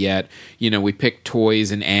well yet. We picked toys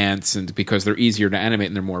and ants and because they're easier to animate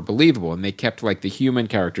and they're more believable. And they kept like the human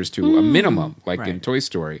characters to a minimum, like in Toy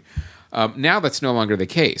Story. Now that's no longer the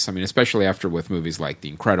case. I mean, especially after with movies like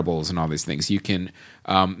The Incredibles and all these things, you can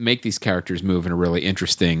make these characters move in a really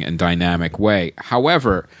interesting and dynamic way.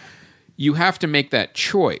 However, you have to make that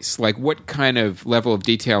choice. Like, what kind of level of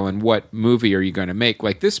detail and what movie are you going to make?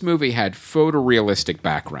 Like, this movie had photorealistic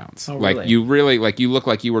backgrounds. Oh, like, really? you look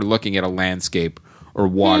like you were looking at a landscape or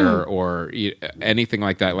water or anything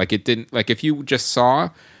like that. Like, it didn't. Like, if you just saw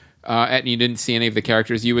and you didn't see any of the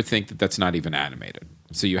characters, you would think that that's not even animated.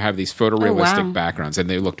 So you have these photorealistic backgrounds, and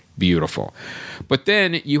they looked beautiful. But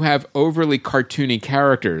then you have overly cartoony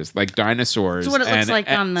characters like dinosaurs. So what it looks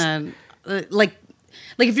like on the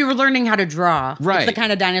like if you were learning how to draw, right? It's the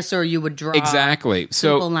kind of dinosaur you would draw. Exactly.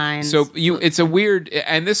 Simple lines. So it's a weird,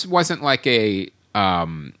 and this wasn't like a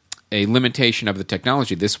a limitation of the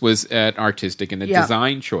technology. This was an artistic and a Yeah.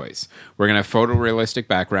 design choice. We're going to have photorealistic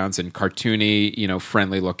backgrounds and cartoony,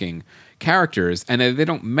 friendly looking characters, and they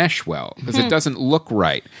don't mesh well because it doesn't look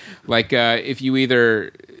right. Like if you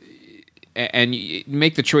either and you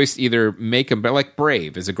make the choice to either make them, but like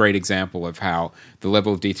Brave is a great example of how the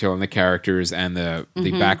level of detail in the characters and the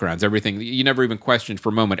backgrounds, everything, you never even questioned for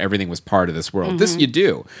a moment everything was part of this world. This you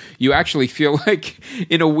do. You actually feel like,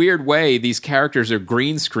 in a weird way, these characters are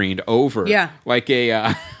green screened over like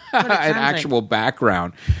an actual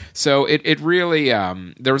background. So it really,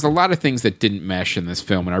 there was a lot of things that didn't mesh in this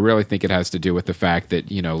film, and I really think it has to do with the fact that,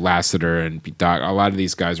 Lasseter and Doc, a lot of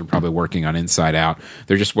these guys were probably working on Inside Out.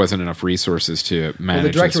 There just wasn't enough resources to manage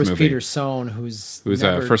the director this was movie. Peter Sohn, who's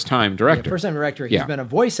a first-time director. First-time director. He's been a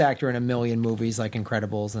voice actor in a million movies like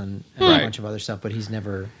Incredibles and a bunch of other stuff, but he's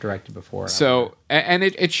never directed before. So, and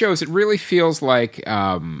it shows, it really feels like,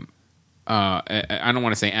 I don't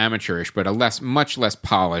want to say amateurish, but a much less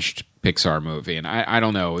polished Pixar movie. And I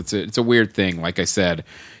don't know. It's a weird thing. Like I said,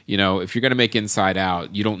 if you're going to make Inside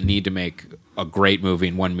Out, you don't need to make a great movie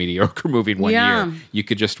and one mediocre movie in 1 year. You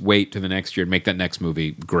could just wait to the next year and make that next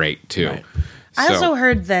movie great too. Right. I also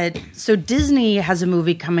heard that Disney has a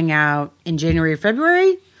movie coming out in January or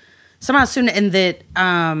February, somehow soon, and that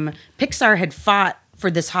Pixar had fought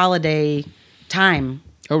for this holiday time.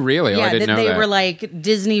 Oh, really? Yeah, I didn't know that. They were like,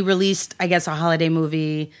 Disney released, I guess, a holiday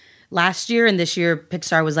movie last year, and this year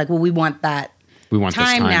Pixar was like, well, we want that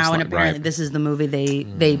time now, and apparently this is the movie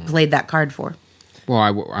they played that card for. Well,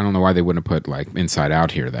 I don't know why they wouldn't have put like Inside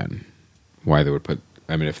Out here then. Why they would put,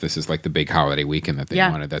 I mean, if this is like the big holiday weekend that they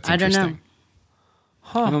wanted, that's interesting. I don't know.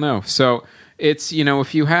 I don't know. So it's,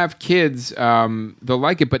 if you have kids, they'll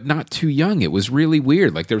like it, but not too young. It was really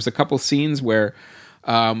weird. Like there was a couple scenes where,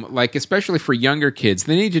 like especially for younger kids,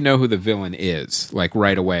 they need to know who the villain is, like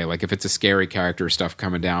right away. Like if it's a scary character or stuff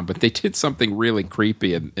coming down. But they did something really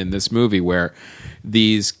creepy in this movie where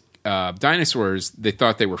these dinosaurs, they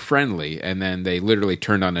thought they were friendly, and then they literally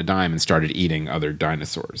turned on a dime and started eating other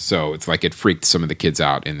dinosaurs. So it's like it freaked some of the kids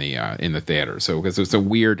out in the theater. So because it was a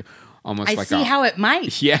weird. Almost I like see how it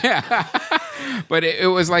might. Yeah. But it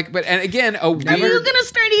was like, and again, a weird. Are you going to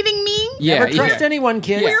start eating me? Yeah, Never trust anyone,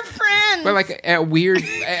 kids. We're friends. But like a weird,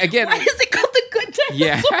 again. Why is it called the good dinosaur?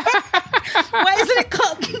 Yeah. Why isn't it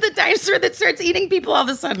called the dinosaur that starts eating people all of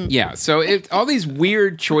a sudden? Yeah. So all these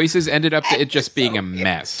weird choices ended up to it just being a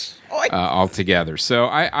mess. Altogether. So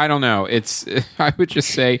I don't know. I would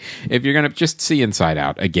just say if you're gonna just see Inside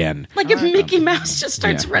Out again. Like if Mickey Mouse just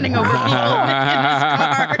starts running over people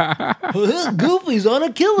in his car. Goofy's on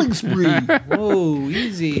a killing spree. Whoa,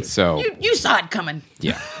 easy. So You saw it coming.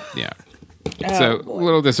 yeah. So a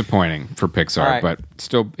little disappointing for Pixar, right. but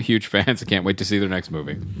still huge fans. I can't wait to see their next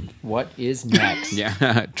movie. What is next? Yeah,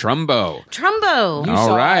 Trumbo. Trumbo.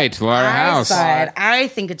 All right, Laura House. I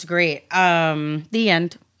think it's great. The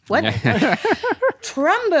end. What?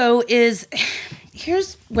 Trumbo is.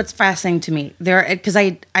 Here's what's fascinating to me. Because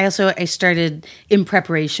I started in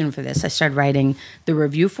preparation for this. I started writing the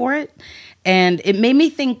review for it, and it made me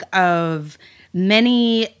think of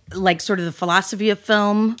many, like, sort of the philosophy of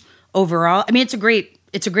film overall. I mean, it's a great.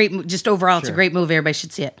 Just overall, it's a great movie. Everybody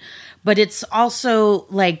should see it. But it's also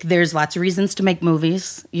like there's lots of reasons to make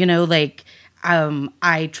movies.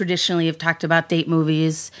 I traditionally have talked about date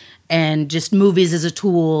movies and just movies as a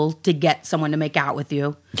tool to get someone to make out with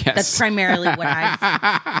you. Yes. That's primarily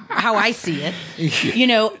how I see it.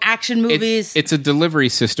 Action movies. It's a delivery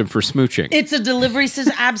system for smooching. It's a delivery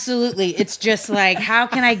system. Absolutely. It's just like, how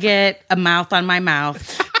can I get a mouth on my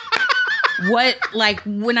mouth?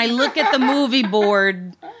 When I look at the movie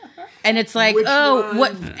board and it's like,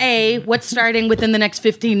 what's starting within the next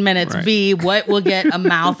 15 minutes? Right. B, what will get a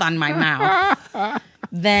mouth on my mouth?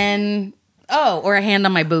 Then, or a hand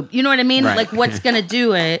on my boob. You know what I mean? Right. Like, what's going to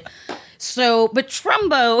do it? So, but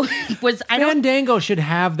Trumbo was, Fandango should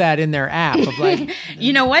have that in their app of like,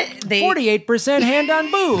 you know what? 48% hand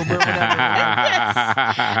on boob or whatever.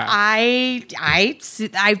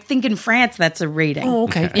 I think in France that's a rating. Oh,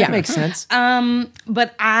 okay. That makes sense.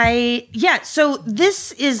 So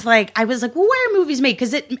this is like, I was like, well, why are movies made?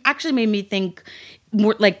 Because it actually made me think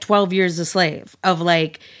more like 12 Years a Slave of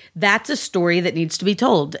like, that's a story that needs to be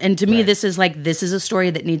told. And to me, this is a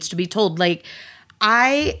story that needs to be told. Like,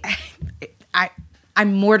 I'm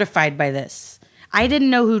mortified by this. I didn't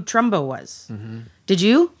know who Trumbo was. Mm-hmm. Did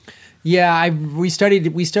you? Yeah, we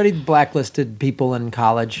studied blacklisted people in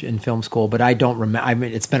college in film school, but I don't remember. I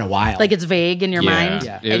mean, it's been a while. Like it's vague in your mind.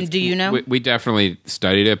 Yeah. And do you know? We definitely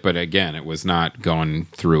studied it, but again, it was not going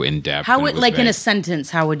through in depth. How would, like vague. In a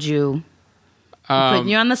sentence, how would you? Putting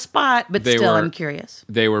you on the spot, but still, I'm curious.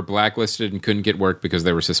 They were blacklisted and couldn't get work because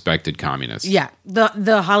they were suspected communists. Yeah,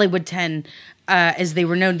 the Hollywood 10, as they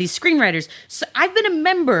were known, these screenwriters. So I've been a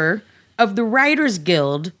member of the Writers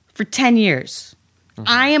Guild for 10 years.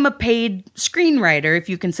 I am a paid screenwriter if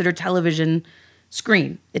you consider television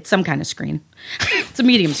screen. It's some kind of screen. It's a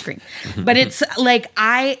medium screen. But it's like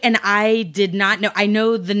I did not know. I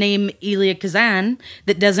know the name Elia Kazan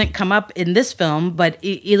that doesn't come up in this film, but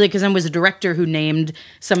Elia Kazan was a director who named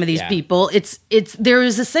some of these people. There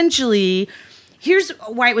is essentially, here's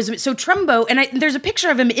why it was, so Trumbo, and there's a picture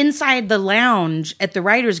of him inside the lounge at the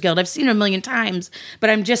Writers Guild. I've seen it a million times, but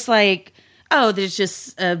I'm just like, oh, there's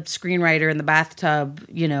just a screenwriter in the bathtub,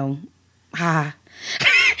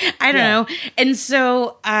 I don't know. And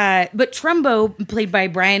so, but Trumbo, played by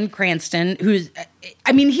Bryan Cranston,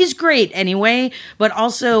 he's great anyway, but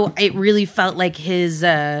also it really felt like his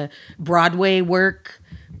Broadway work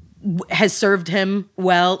has served him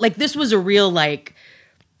well. Like, this was a real,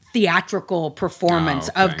 theatrical performance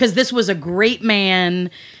because this was a great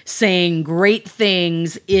man saying great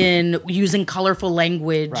things in using colorful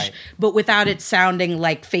language, but without it sounding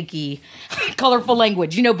like fakey colorful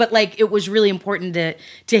language, but it was really important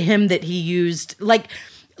to him that he used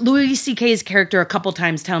Louis C.K.'s character a couple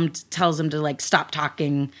times tells him to stop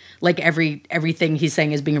talking like everything he's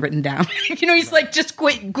saying is being written down. He's like, just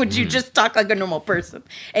quit. Could you just talk like a normal person?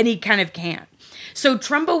 And he kind of can't. So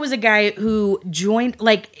Trumbo was a guy who joined,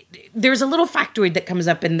 there's a little factoid that comes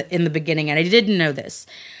up in the beginning, and I didn't know this.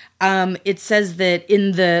 It says that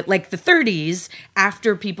in the 30s,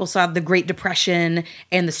 after people saw the Great Depression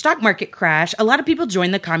and the stock market crash, a lot of people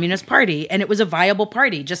joined the Communist Party, and it was a viable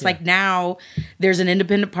party. Just like now, there's an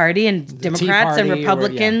independent party and Democrats and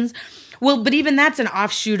Republicans. Well, but even that's an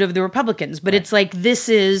offshoot of the Republicans. But it's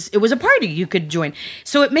it was a party you could join.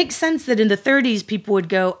 So it makes sense that in the 30s, people would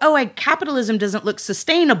go, capitalism doesn't look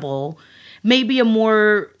sustainable. Maybe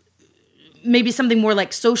something more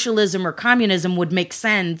like socialism or communism would make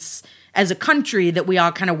sense as a country, that we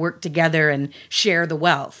all kind of work together and share the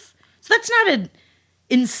wealth. So that's not an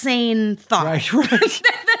insane thought. Right.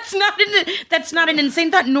 That's not an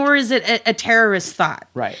insane thought, nor is it a terrorist thought.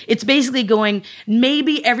 Right. It's basically going,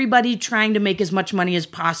 maybe everybody trying to make as much money as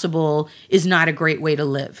possible is not a great way to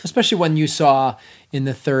live. Especially when you saw in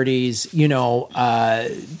the 30s,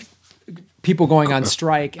 people going on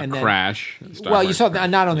strike and then crash. Well, you saw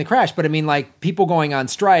not only crash, but people going on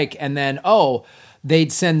strike, and then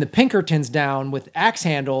they'd send the Pinkertons down with axe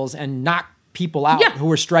handles and knock people out who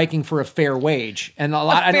were striking for a fair wage. And a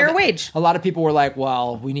lot of people were like,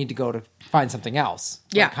 well, we need to go to find something else.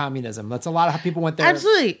 Like communism. That's a lot of how people went there.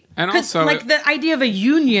 Absolutely. And also the idea of a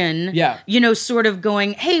union, sort of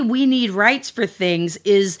going, hey, we need rights for things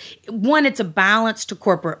is, one, it's a balance to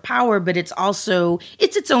corporate power, but it's also,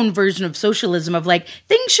 it's its own version of socialism of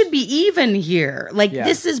things should be even here.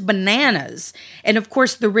 This is bananas. And of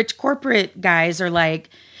course, the rich corporate guys are like,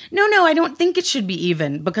 no, I don't think it should be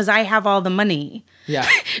even because I have all the money. Yeah.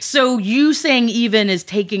 So you saying even is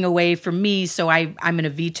taking away from me, so I'm going to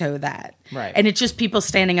veto that. Right. And it's just people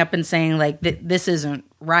standing up and saying this isn't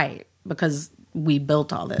right because we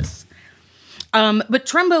built all this. But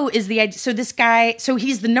Trumbo is this guy,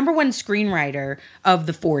 he's the number one screenwriter of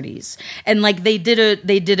the 40s. And they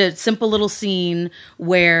did a simple little scene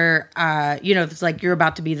where, it's you're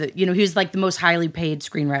about to be he was the most highly paid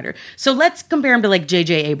screenwriter. So let's compare him to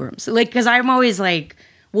J.J. Abrams. Cause I'm always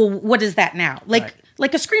well, what is that now? Like a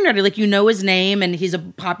screenwriter, his name and he's a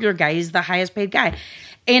popular guy. He's the highest paid guy.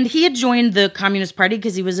 And he had joined the Communist Party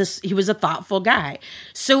because he was a thoughtful guy.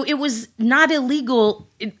 So it was not illegal.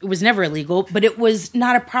 It was never illegal, but it was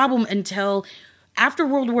not a problem until after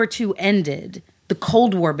World War II ended, the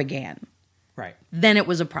Cold War began. Right. Then it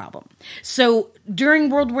was a problem. So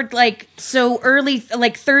during World War, early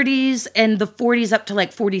 30s and the 40s up to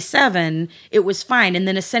 47, it was fine. And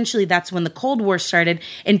then essentially that's when the Cold War started,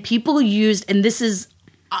 and people used, and this is,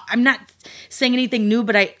 I'm not saying anything new,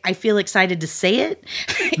 but I feel excited to say it,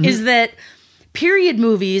 is that period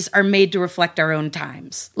movies are made to reflect our own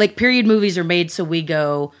times. Period movies are made so we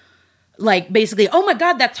go, basically, oh my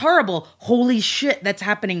God, that's horrible. Holy shit, that's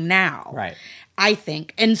happening now. Right. I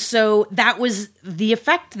think. And so that was the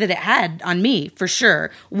effect that it had on me, for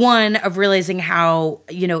sure. One, of realizing how,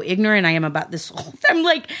 ignorant I am about this whole thing.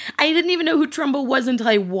 I'm I didn't even know who Trumbo was until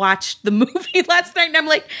I watched the movie last night. And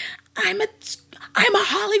I'm I'm a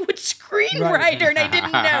Hollywood screenwriter, and I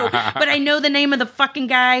didn't know. But I know the name of the fucking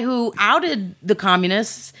guy who outed the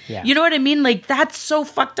communists. Yeah. You know what I mean? That's so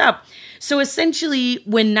fucked up. So essentially,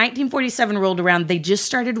 when 1947 rolled around, they just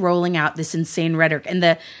started rolling out this insane rhetoric. And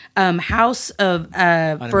the House of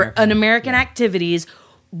for Un-American Activities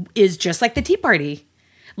is just like the Tea Party.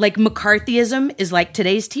 Like McCarthyism is like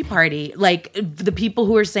today's Tea Party. Like the people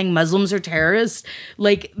who are saying Muslims are terrorists,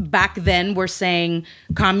 like back then were saying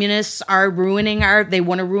communists are they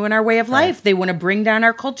want to ruin our way of life. Right. They want to bring down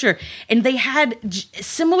our culture. And they had,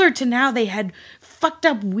 similar to now, they had fucked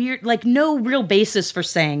up weird, like no real basis for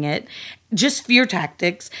saying it, just fear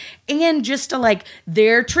tactics. And just to like,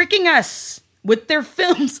 they're tricking us with their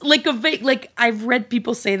films, like I've read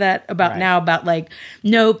people say that about now about like,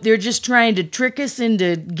 nope, they're just trying to trick us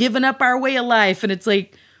into giving up our way of life, and it's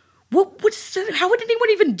like, how would anyone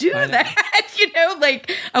even do that? You know,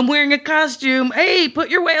 like I'm wearing a costume. Hey,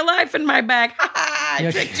 put your way of life in my bag. Ha ha!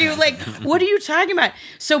 I tricked you. Like, what are you talking about?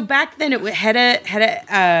 So back then it had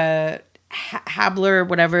a Habler,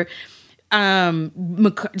 whatever,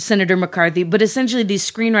 Senator McCarthy, but essentially these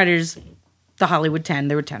screenwriters. The Hollywood 10,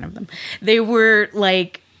 there were 10 of them. They were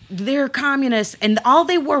like, they're communists, and all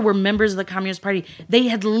they were members of the Communist Party. They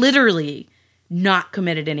had literally not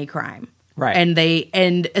committed any crime. Right.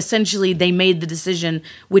 And essentially they made the decision,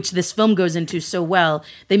 which this film goes into so well.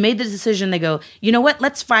 They made the decision, they go, you know what,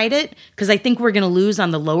 let's fight it, because I think we're going to lose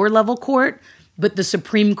on the lower level court, but the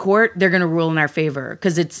Supreme Court, they're going to rule in our favor,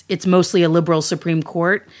 because it's mostly a liberal Supreme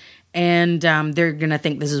Court. And they're going to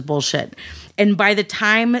think this is bullshit. And by the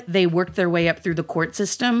time they worked their way up through the court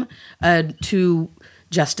system, 2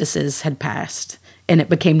 justices had passed, and it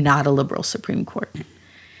became not a liberal Supreme Court.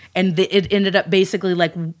 And it ended up basically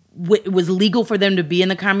like it was legal for them to be in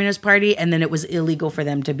the Communist Party, and then it was illegal for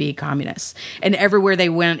them to be communists. And everywhere they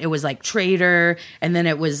went, it was like traitor, and then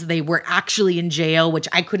they were actually in jail, which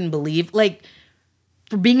I couldn't believe. Like,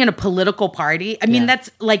 for being in a political party, I mean, that's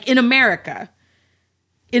like in America.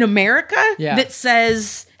 That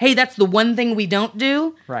says, hey, that's the one thing we don't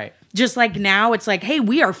do. Right. Just like now, it's like, hey,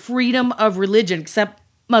 we are freedom of religion, except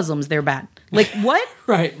Muslims, they're bad. Like, what?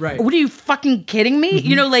 Right. What are you fucking kidding me? Mm-hmm.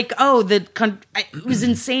 You know, like, it was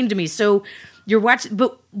insane to me. So you're watching,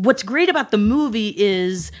 but what's great about the movie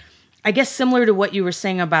is, I guess similar to what you were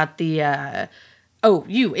saying about the,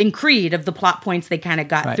 in Creed, of the plot points they kind of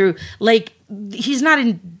got through. Like, he's not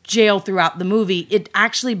in jail throughout the movie. It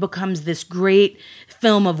actually becomes this great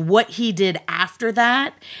film of what he did after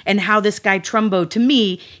that, and how this guy Trumbo, to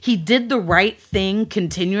me, he did the right thing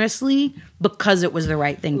continuously because it was the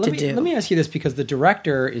right thing to do. Let me ask you this, because the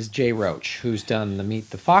director is Jay Roach, who's done the Meet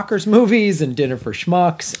the Fockers movies and Dinner for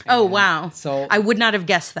Schmucks. Oh, wow. So I would not have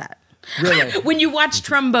guessed that. Really? When you watch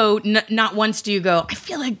Trumbo, not once do you go, I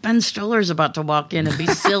feel like Ben Stiller's about to walk in and be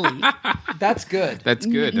silly. That's good. That's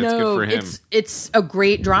good. That's good for him. It's a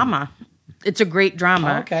great drama. It's a great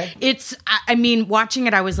drama. Oh, okay. I mean, watching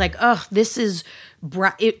it, I was like, oh, this is...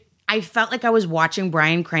 I felt like I was watching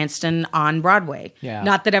Bryan Cranston on Broadway. Yeah.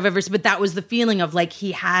 Not that I've ever... But that was the feeling of, like,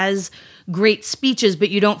 he has great speeches, but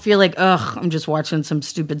you don't feel like, ugh, I'm just watching some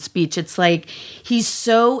stupid speech. It's like, he's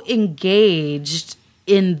so engaged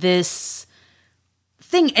in this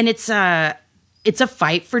thing, and it's a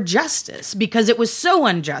fight for justice, because it was so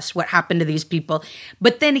unjust what happened to these people.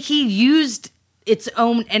 But then he used its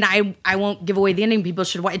own, and I won't give away the ending, people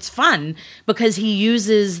should watch. It's fun because he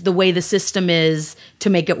uses the way the system is to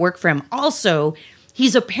make it work for him. Also,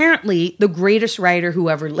 he's apparently the greatest writer who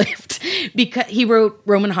ever lived, because he wrote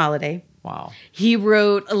Roman Holiday. Wow. He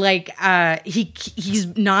wrote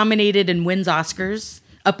he's nominated and wins Oscars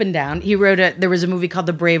up and down. He wrote there was a movie called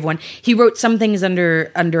The Brave One. He wrote some things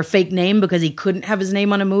under a fake name because he couldn't have his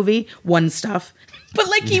name on a movie. One stuff. But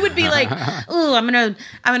like, he would be like, oh, I'm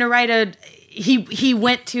gonna write he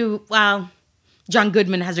went to, well, John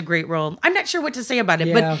Goodman has a great role. I'm not sure what to say about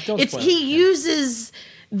it, but he uses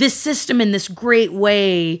this system in this great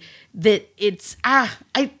way that it's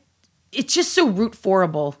just so root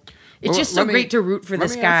forable. It's just so great to root for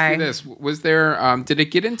this guy. Let me ask you this. Was there, did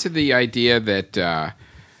it get into the idea that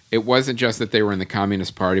it wasn't just that they were in the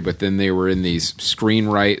Communist Party, but then they were in these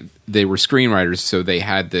they were screenwriters, so they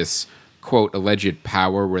had this, quote, alleged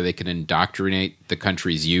power where they could indoctrinate the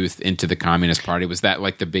country's youth into the Communist Party? Was that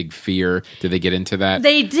like the big fear? Did they get into that?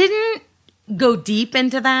 They didn't go deep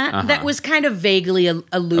into that. Uh-huh. That was kind of vaguely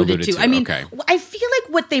alluded to. I mean, okay. I feel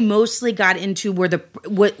like what they mostly got into were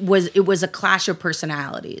it was a clash of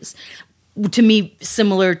personalities. To me,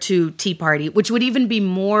 similar to Tea Party, which would even be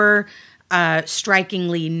more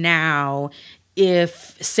strikingly now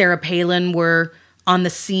if Sarah Palin were on the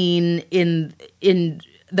scene in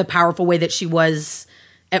the powerful way that she was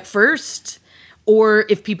at first, or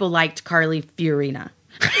if people liked Carly Fiorina.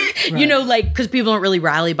 Right. You know, like, because people don't really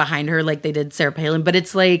rally behind her like they did Sarah Palin, but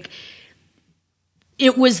it's like,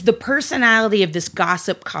 it was the personality of this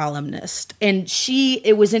gossip columnist. And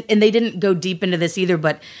and they didn't go deep into this either,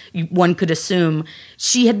 but one could assume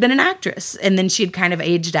she had been an actress and then she had kind of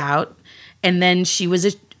aged out. And then she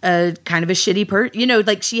was a kind of a shitty person,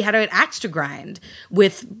 like she had an axe to grind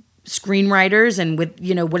with screenwriters and with,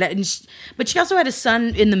 but she also had a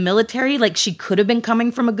son in the military. Like she could have been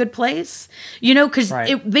coming from a good place, because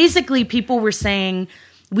basically people were saying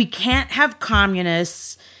we can't have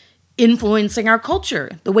communists influencing our culture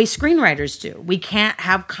the way screenwriters do. We can't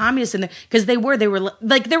have communists in there because they were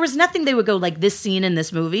like, there was nothing they would go like this scene in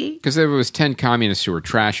this movie. Because there was 10 communists who were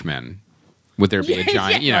trash men. Would there be a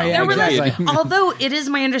giant, There were exactly. although it is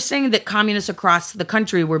my understanding that communists across the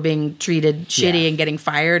country were being treated shitty and getting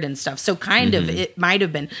fired and stuff. So kind of it might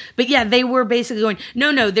have been. But yeah, they were basically going,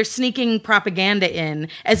 no, they're sneaking propaganda in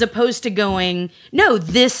as opposed to going, no,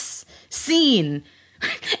 this scene.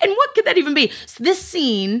 And what could that even be? This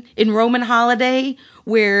scene in Roman Holiday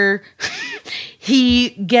where he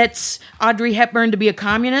gets Audrey Hepburn to be a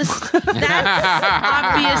communist. That's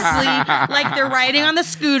obviously like they're riding on the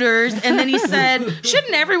scooters. And then he said,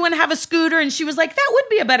 shouldn't everyone have a scooter? And she was like, that would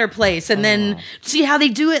be a better place. And then see how they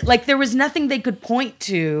do it. Like there was nothing they could point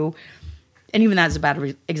to. And even that's a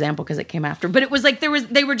bad example because it came after. But it was like they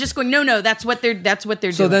were just going, no, that's what they're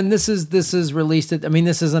doing. So then this is released. This is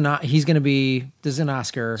this is an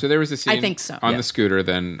Oscar. So there was a scene I think so. on the scooter.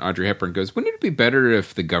 Then Audrey Hepburn goes, wouldn't it be better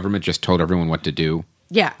if the government just told everyone what to do?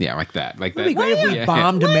 Yeah. Yeah, like that. Like that. It'd be great if we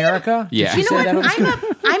bombed America. Yeah. Did she say that on the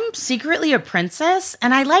scooter? I'm secretly a princess,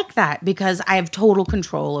 and I like that because I have total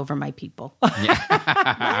control over my people. and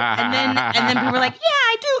then people were like, yeah,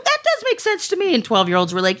 I do. That does make sense to me. And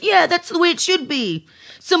 12-year-olds were like, yeah, that's the way it should be.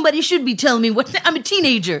 Somebody should be telling me I'm a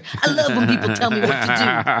teenager. I love when people tell me what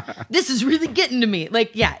to do. This is really getting to me.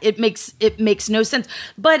 Like, yeah, it makes no sense.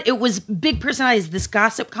 But it was big personalities, this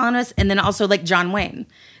gossip columnist, and then also like John Wayne.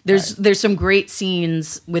 There's some great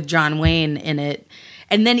scenes with John Wayne in it.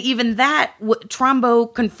 And then even that,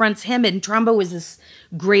 Trumbo confronts him, and Trumbo was this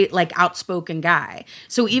great, like, outspoken guy.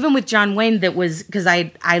 So even with John Wayne, that was, because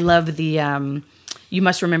I love the, You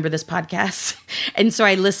Must Remember This podcast. And so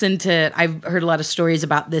I've heard a lot of stories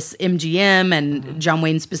about this MGM and John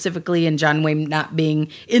Wayne specifically, and John Wayne not being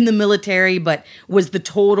in the military, but was the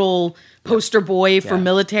total poster boy for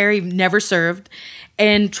military, never served.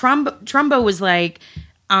 And Trumbo was like,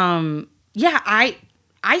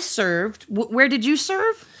 I served. Where did you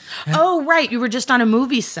serve? Oh, right. You were just on a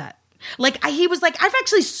movie set. Like, he was like, I've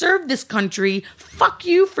actually served this country. Fuck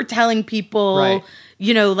you for telling people,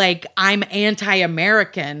 like, I'm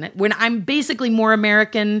anti-American when I'm basically more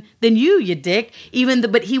American than you dick.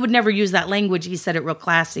 But he would never use that language. He said it real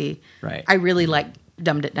classy. Right. I really,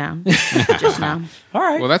 dumbed it down just now. All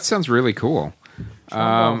right. Well, that sounds really cool.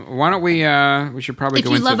 Why don't we should probably If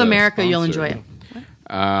go you into love the America, you'll sponsor. enjoy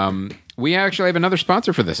it. We actually have another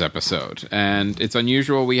sponsor for this episode, and it's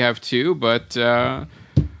unusual we have two, but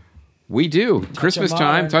we do. Christmas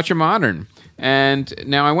time, Touch of Modern. And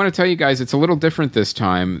now I want to tell you guys, it's a little different this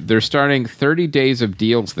time. They're starting 30 days of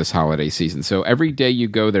deals this holiday season. So every day you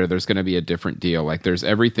go there, there's going to be a different deal. Like there's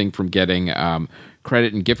everything from getting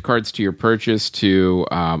credit and gift cards to your purchase to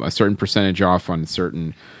a certain percentage off on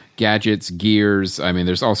certain gadgets, gears. I mean,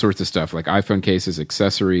 there's all sorts of stuff like iPhone cases,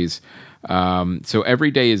 accessories. So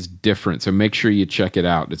every day is different. So make sure you check it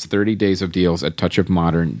out. It's 30 days of deals at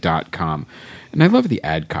touchofmodern.com. And I love the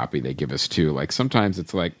ad copy they give us too. Like sometimes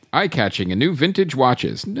it's like eye-catching and new vintage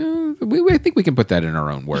watches. No, I think we can put that in our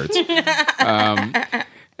own words.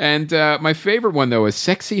 And my favorite one though is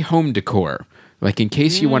sexy home decor. Like in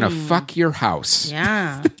case you want to fuck your house.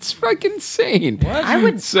 Yeah. It's fucking insane. What? I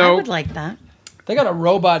would like that. They got a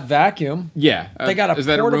robot vacuum. Yeah. They got a is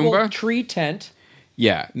that portable a Roomba? tree tent.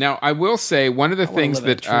 Yeah. Now, I will say one of the things live in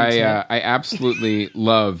a that tree tent. I absolutely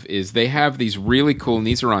love is they have these really cool, and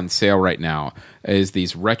these are on sale right now, is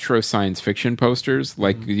these retro science fiction posters.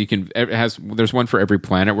 Like you can, there's one for every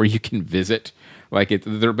planet where you can visit. Like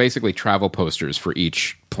they're basically travel posters for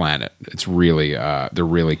each planet. It's really, they're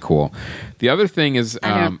really cool. The other thing is,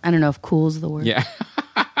 I don't know if "cool" is the word. yeah.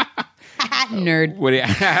 Nerd. What do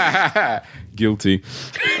you, guilty.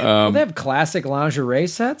 They have classic lingerie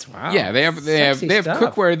sets. Wow. Yeah, they have Sexy stuff.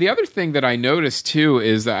 cookware. The other thing that I noticed too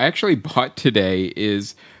is that I actually bought today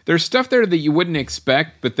is there's stuff there that you wouldn't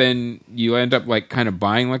expect, but then you end up like kind of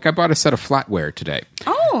buying. Like I bought a set of flatware today.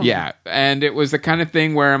 Oh. Yeah, and it was the kind of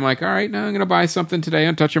thing where I'm like, all right, now I'm going to buy something today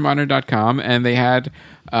on touchofmodern.com, and they had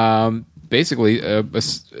basically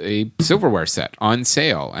a silverware set on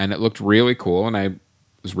sale, and it looked really cool, and I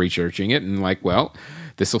was researching it and like, well,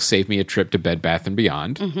 this will save me a trip to Bed Bath &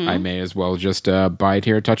 Beyond. I may as well just buy it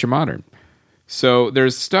here at Touch of Modern. So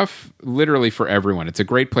there's stuff literally for everyone. It's a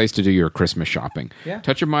great place to do your Christmas shopping. Yeah.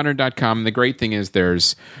 Touchofmodern.com. The great thing is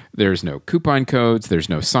there's no coupon codes, there's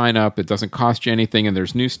no sign up, it doesn't cost you anything, and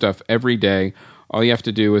there's new stuff every day. All you have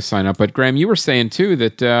to do is sign up. But Graham, you were saying too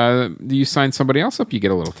that you sign somebody else up, you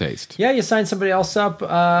get a little taste. Yeah, you sign somebody else up,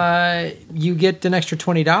 you get an extra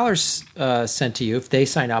 $20 sent to you if they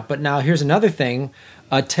sign up. But now here's another thing.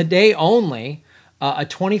 Today only, a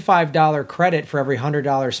 $25 credit for every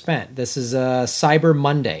 $100 spent. This is Cyber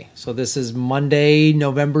Monday. So this is Monday,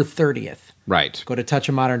 November 30th. Right. Go to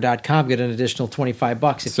touchofmodern.com, get an additional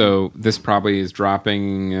 $25. So this probably is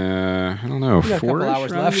dropping, I don't know, got a couple 4-ish?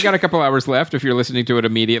 hours left. You got a couple hours left if you're listening to it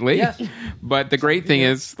immediately. Yes. But the great thing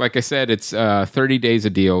is, like I said, it's 30 days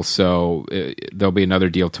a deal, so there'll be another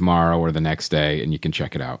deal tomorrow or the next day, and you can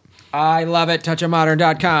check it out. I love it.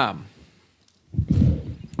 Touchofmodern.com.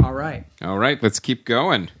 All right. Let's keep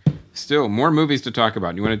going. Still, more movies to talk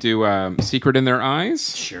about. You want to do Secret in Their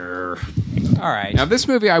Eyes? Sure. All right. Now, this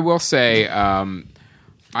movie, I will say, I'm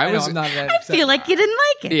not that I feel like you didn't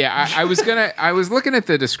like it. Yeah, I was looking at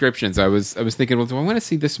the descriptions. I was thinking, well, do I want to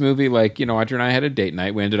see this movie? Like, Audrey and I had a date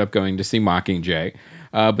night. We ended up going to see Mockingjay.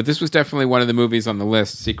 But this was definitely one of the movies on the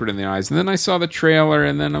list, Secret in the Eyes. And then I saw the trailer,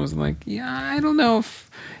 and then I was like, yeah, I don't know if...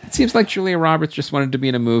 It seems like Julia Roberts just wanted to be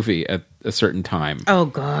in a movie at a certain time. Oh,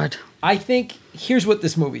 God. I think here's what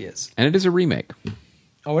this movie is. And it is a remake.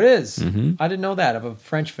 Oh, it is? I didn't know that, of a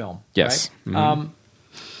French film. Yes. Right?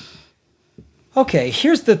 Okay,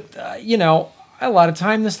 here's the... a lot of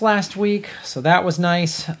time this last week, so that was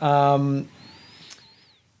nice.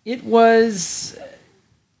 It was...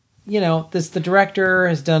 the director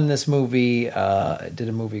has done this movie, did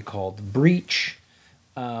a movie called Breach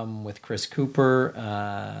with Chris Cooper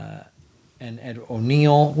and Ed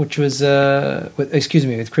O'Neill, which was,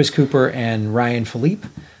 with Chris Cooper and Ryan Philippe,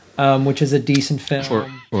 which is a decent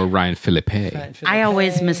film. Or Ryan Philippe. I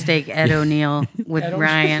always mistake Ed O'Neill with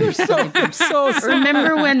Ryan. You're so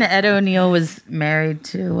Remember when Ed O'Neill was married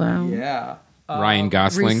to Ryan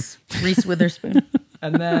Gosling? Reese Witherspoon?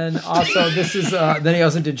 And then also, this is, then he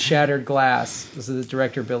also did Shattered Glass. This is the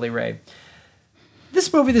director, Billy Ray.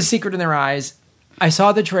 This movie, The Secret in Their Eyes, I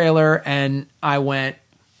saw the trailer and I went...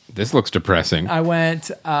 This looks depressing.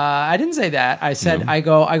 I didn't say that. I said, no. I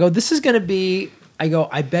go, this is going to be...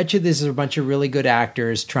 I bet you this is a bunch of really good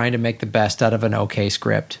actors trying to make the best out of an okay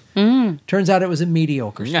script. Turns out it was a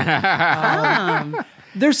mediocre script.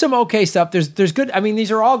 There's some okay stuff. There's good. I mean,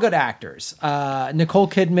 these are all good actors. Nicole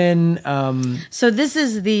Kidman. So this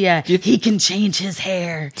is the he can change his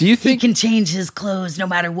hair. Do you think he can change his clothes no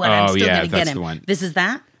matter what? I'm still going to get him. The one. This is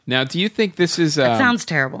that. Now, do you think this is? That sounds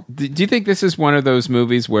terrible. Do you think this is one of those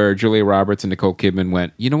movies where Julia Roberts and Nicole Kidman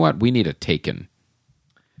went, you know what? We need a Taken.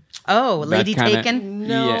 Oh, Lady Taken?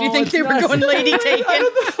 No. Yeah. Do you think they were going Lady Taken?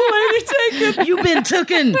 Lady Taken. You've been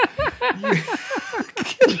tooken.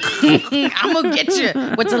 I'm going to get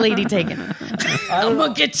you. What's a Lady Taken? I'm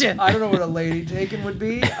going to get you. I don't know what a Lady Taken would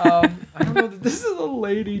be. I don't know that this is a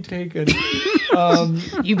Lady Taken.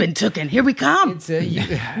 You've been tooken. Here we come. It's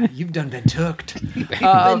you've done been tooked. You've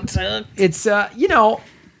been took. It's,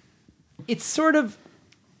 it's sort of,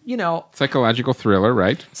 Psychological thriller,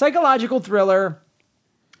 right? Psychological thriller.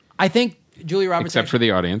 I think Julia Roberts, except for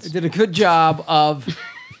the audience, did a good job of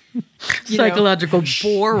psychological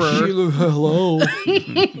borer. Sheila, hello.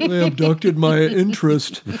 They abducted my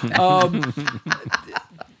interest.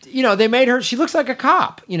 They made her. She looks like a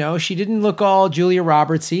cop. She didn't look all Julia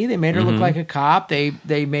Roberts-y. They made her look like a cop. They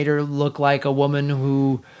made her look like a woman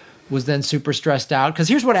who was then super stressed out. Because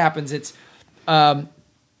here's what happens. It's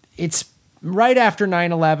right after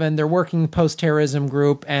 9/11, they're working post-terrorism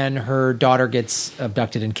group, and her daughter gets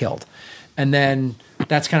abducted and killed. And then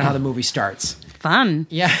that's kind of how the movie starts. Fun.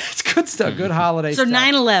 Yeah, it's good stuff. Good holiday stuff. So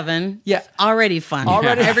 9/11, yeah, already fun.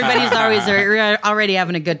 Everybody's already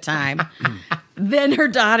having a good time. Then her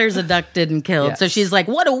daughter's abducted and killed. Yes. So she's like,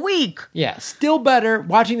 what a week. Yeah, still better.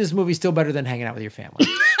 Watching this movie still better than hanging out with your family.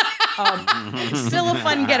 Still a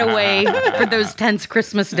fun getaway for those tense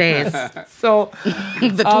Christmas days. So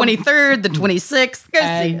the 23rd, the 26th, go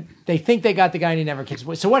see it. They think they got the guy and he never kicks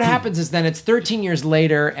away. So what happens is then it's 13 years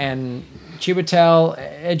later and Chiwetel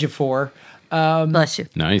Ejiofor bless you.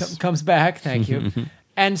 Nice. Comes back. Thank you.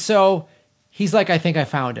 And so he's like, I think I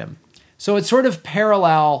found him. So it's sort of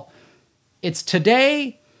parallel. It's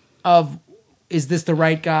today of, is this the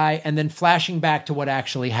right guy? And then flashing back to what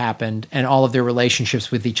actually happened and all of their relationships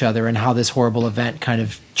with each other and how this horrible event kind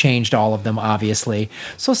of changed all of them, obviously.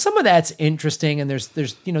 So some of that's interesting. And there's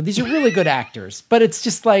these are really good actors, but it's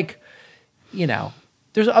just like,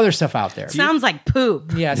 there's other stuff out there. Sounds like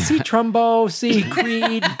poop. Yeah, see Trumbo, see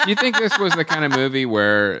Creed. Do you think this was the kind of movie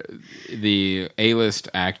where the A-list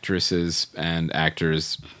actresses and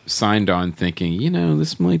actors signed on thinking,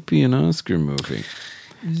 this might be an Oscar movie?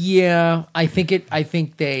 Yeah, I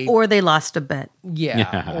think they Or they lost a bet.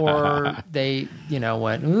 or they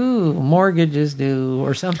went, ooh, mortgages due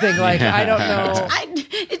or something like I don't know.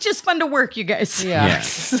 It's just fun to work, you guys. Yeah.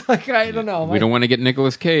 It's like I don't know. We don't want to get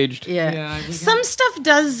Nicolas Caged. Yeah. Some stuff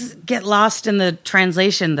does get lost in the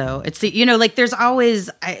translation, though. It's there's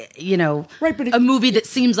always, Right, but a movie that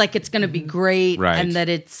seems like it's going to be great, Right. and that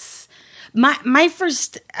it's my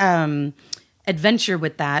first adventure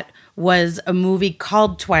with that was a movie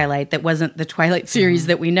called Twilight that wasn't the Twilight series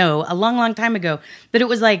that we know a long, long time ago, but it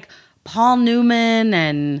was like Paul Newman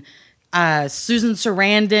and Susan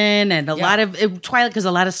Sarandon and a lot of Twilight, because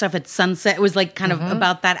a lot of stuff at sunset. It was like kind of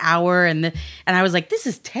about that hour, and I was like, this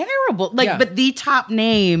is terrible. But the top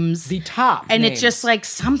names, and it's just like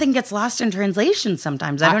something gets lost in translation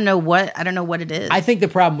sometimes. I don't know what it is. I think the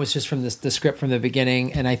problem was just from the script from the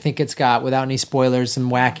beginning, and I think it's got, without any spoilers, some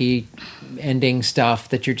wacky ending stuff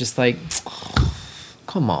that you're just like,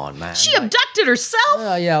 come on, man. She abducted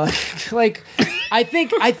herself. Yeah, like I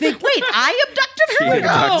think. Wait, I abducted her. She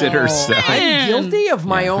abducted herself. I'm guilty of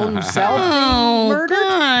my own self being murdered.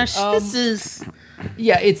 Gosh, this is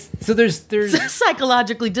it's so there's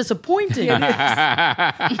psychologically disappointing.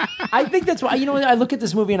 I think that's why I look at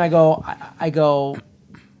this movie and I go.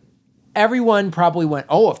 Everyone probably went,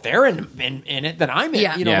 oh, if they're in it, then I'm in.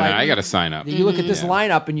 Yeah. I got to sign up. You look at this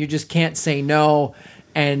lineup and you just can't say no.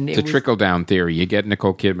 And It's a trickle-down theory. You get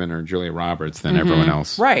Nicole Kidman or Julia Roberts, then everyone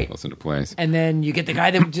else falls into place. And then you get the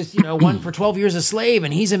guy that just, won for 12 Years a Slave,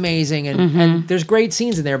 and he's amazing. And there's great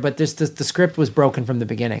scenes in there, but the script was broken from the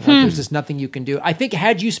beginning. Like, there's just nothing you can do. I think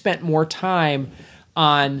had you spent more time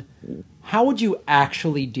on how would you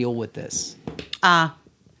actually deal with this? How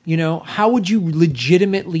would you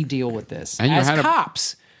legitimately deal with this? And as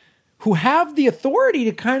cops who have the authority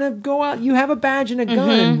to kind of go out, you have a badge and a gun,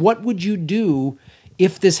 and what would you do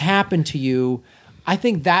if this happened to you? I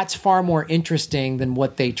think that's far more interesting than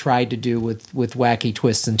what they tried to do with wacky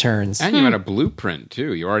twists and turns. And you had a blueprint,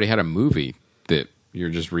 too. You already had a movie that you're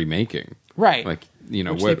just remaking. Right. Like,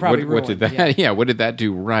 what did that what did that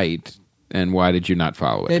do right? And why did you not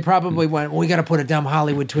follow it? They probably went, well, we got to put a dumb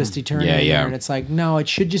Hollywood twisty turn in there. And it's like, no, it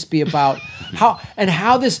should just be about how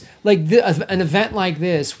this, an event like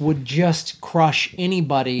this would just crush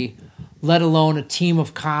anybody, let alone a team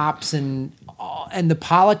of cops and the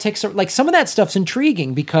politics. Like, some of that stuff's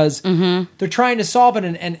intriguing because they're trying to solve it.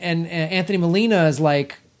 And Anthony Molina is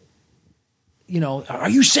like, are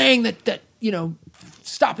you saying that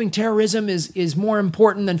stopping terrorism is more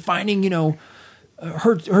important than finding,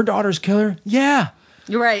 her daughter's killer? Yeah.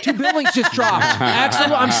 You're right. 2 buildings just dropped.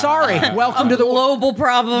 Absolutely. I'm sorry. Welcome to the global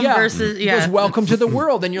problem versus He goes, welcome to the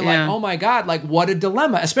world. And you're like, oh my God, like what a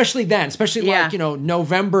dilemma. Especially then, like,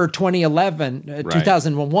 November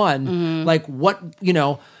 2001, like what,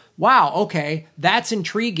 wow, okay, that's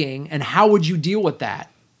intriguing. And how would you deal with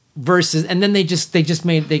that? Versus, and then they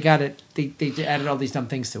added all these dumb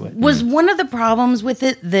things to it. Was one of the problems with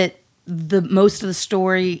it that the most of the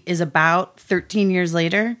story is about 13 years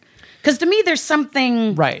later? Because to me, there's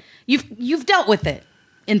something You've dealt with it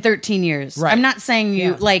in 13 years. Right. I'm not saying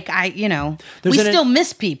you we still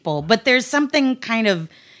miss people, but there's something kind of,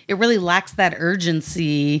 it really lacks that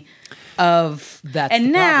urgency of that's and the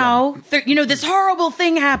now this horrible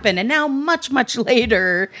thing happened, and now much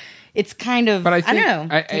later. It's kind of, but I think, don't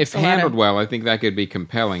know. If handled well, I think that could be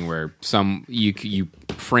compelling. Where you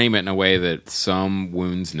frame it in a way that some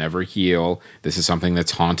wounds never heal. This is something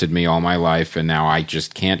that's haunted me all my life, and now I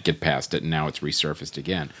just can't get past it. And now it's resurfaced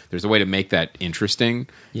again. There's a way to make that interesting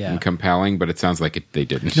and compelling, but it sounds like they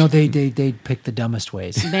didn't. No, they picked the dumbest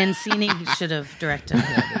ways. Mancini should have directed.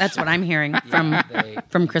 That's what I'm hearing from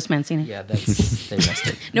Chris Mancini. Yeah, they missed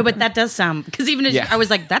it. No, but that does sound, because even as I was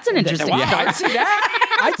like, that's an interesting. Wow, I'd see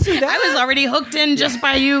that. I was already hooked in just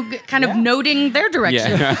by you kind of noting their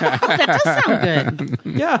direction. Yeah. Oh, that does sound good.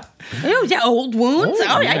 Yeah. Oh, yeah, old wounds.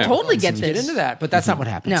 I totally get this. Get into that, but that's not what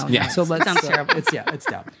happens. No. Yeah. So let's, sounds terrible. It's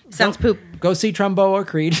dumb. Sounds poop. Go see Trumbo or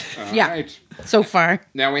Creed. Right. So far.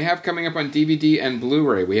 Now we have coming up on DVD and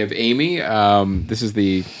Blu-ray. We have Amy. This is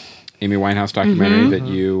the Amy Winehouse documentary that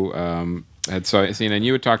you had seen, and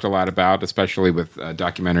you had talked a lot about, especially with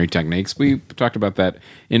documentary techniques. We talked about that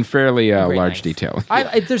in fairly large detail.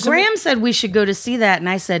 Graham said we should go to see that, and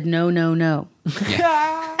I said no.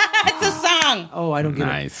 Yeah. It's a song. Oh, I don't get it.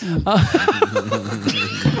 Nice.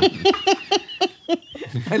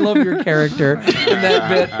 I love your character in that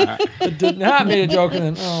bit. I did not made a joke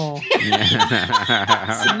and then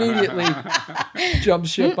immediately jump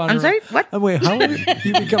ship on her. I'm sorry, what? Oh, wait, how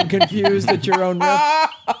you become confused at your own riff?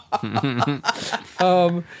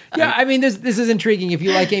 Yeah, I mean, this is intriguing. If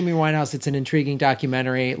you like Amy Winehouse, it's an intriguing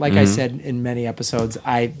documentary. Like I said in many episodes,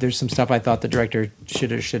 there's some stuff I thought the director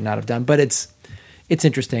should or should not have done, but it's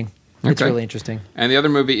interesting. It's Okay. really interesting. And the other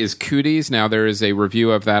movie is Cooties. Now, there is a review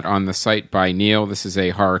of that on the site by Neil. This is a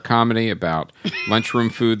horror comedy about lunchroom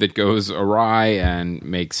food that goes awry and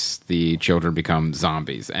makes the children become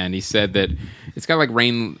zombies. And he said that it's got like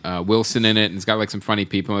Rainn Wilson in it, and it's got like some funny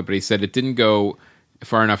people in it, but he said it didn't go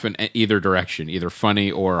far enough in either direction, either funny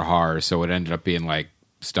or horror, so it ended up being like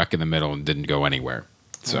stuck in the middle and didn't go anywhere.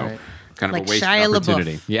 So, Right. kind of Like a wasted Shia LaBeouf.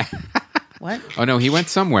 opportunity. Yeah. What? Oh, no, he went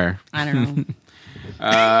somewhere. I don't know.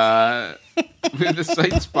 With the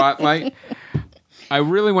site spotlight. I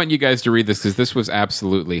really want you guys to read this because this was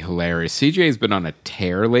absolutely hilarious. CJ has been on a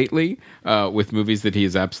tear lately with movies that he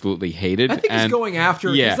has absolutely hated. I think he's going after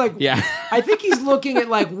it. Yeah, He's like, yeah. I think he's looking at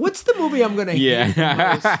like, what's the movie I'm going to hate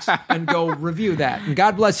the most and go review that. And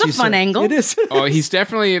God bless It's a you, fun sir. angle. It is. Oh, he's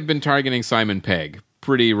definitely been targeting Simon Pegg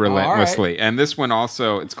pretty relentlessly. right. And this one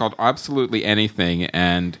also, it's called Absolutely Anything.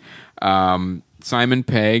 And Simon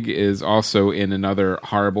Pegg is also in another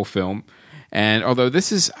horrible film. And although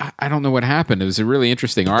this is, I don't know what happened. It was a really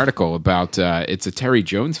interesting article about, it's a Terry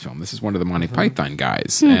Jones film. This is one of the Monty Python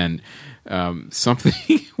guys. And something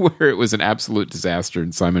where it was an absolute disaster.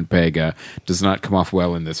 And Simon Pegg does not come off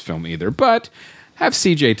well in this film either. But have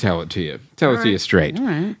CJ tell it to you. Tell it to you straight.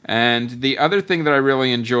 And the other thing that I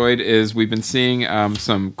really enjoyed is we've been seeing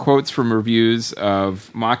some quotes from reviews of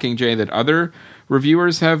Mockingjay that other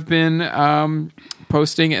reviewers have been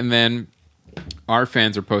posting, and then our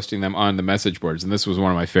fans are posting them on the message boards. And this was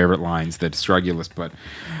one of my favorite lines that Strugulus put.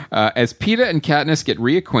 As Peeta and Katniss get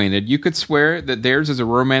reacquainted, you could swear that theirs is a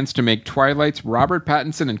romance to make Twilight's Robert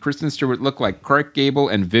Pattinson and Kristen Stewart look like Clark Gable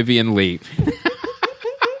and Vivian Leigh.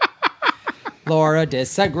 Laura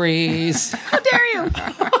disagrees. How dare you?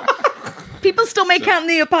 People still may count in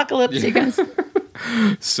the apocalypse, you guys.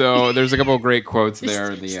 So there's a couple of great quotes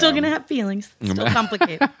there. Still going to have feelings. It's still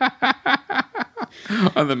complicated.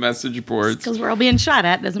 On the message boards. Because we're all being shot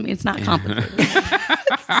at doesn't mean it's not complicated.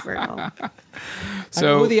 We're all I know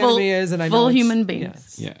So who the full, enemy is, and I know full it's- human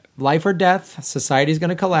beings. yeah, life or death. Society's going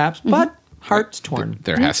to collapse, but heart's torn,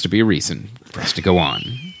 there has to be a reason for us to go on.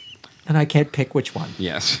 and I can't pick which one.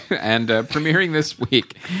 Yes, and premiering this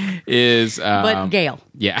week is But Gail.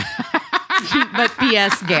 yeah. But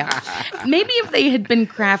P.S. Gail. Maybe if they had been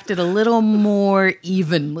crafted a little more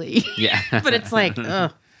evenly. Yeah. But it's like,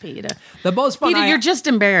 ugh, Peter. The most fun. Peter, you're just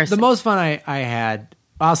embarrassing. the most fun I had.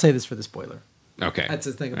 I'll say this for the spoiler. Okay. That's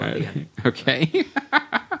the thing about the end. Okay.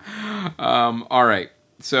 All right.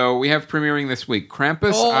 So we have premiering this week.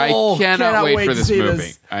 Krampus. Oh, I cannot wait for to this see movie.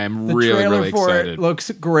 this. I am The really, trailer really for excited. it looks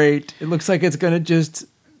great. It looks like it's going to just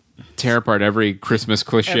Tear apart every Christmas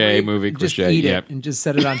cliche, movie just cliche. eat Yep. it and just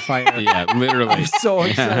set it on fire. Yeah, literally. So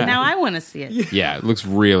excited. Now I want to see it. Yeah, it looks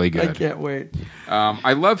really I good. can't wait.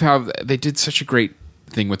 I love how they did such a great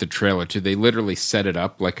thing with the trailer too. They literally set it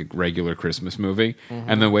up like a regular Christmas movie,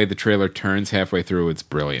 and the way the trailer turns halfway through, it's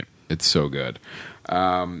brilliant. It's so good.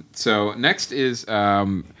 So next is,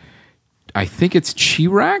 I think it's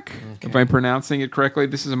Chirac, if I'm pronouncing it correctly.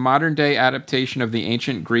 This is a modern day adaptation of the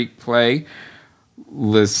ancient Greek play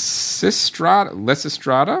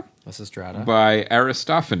Lysistrata by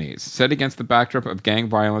Aristophanes, set against the backdrop of gang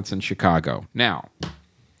violence in Chicago. Now,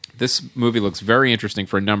 this movie looks very interesting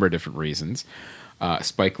for a number of different reasons.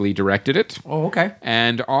 Spike Lee directed it. Oh, okay.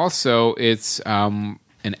 And also, it's an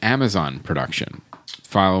Amazon production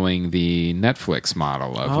following the Netflix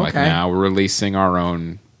model of like Okay. now we're releasing our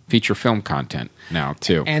own feature film content now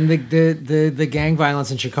too. And the gang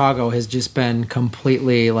violence in Chicago has just been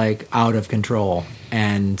completely like out of control.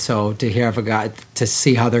 And so to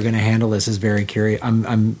see how they're going to handle this is very curious.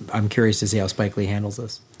 I'm curious to see how Spike Lee handles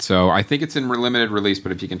this. So I think it's in limited release,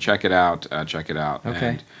 but if you can check it out, check it out.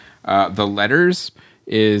 Okay. And, The Letters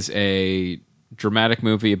is a dramatic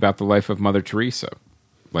movie about the life of Mother Teresa.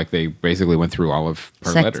 Like they basically went through all of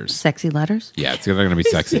her letters. Sexy letters? Yeah, they're going to be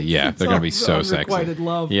sexy. Yeah, they're going to be so sexy. Unrequited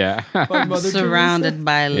love. Yeah. By Mother Surrounded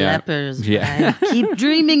by Yeah. lepers. Yeah. I keep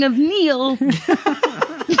dreaming of Neil. Neil.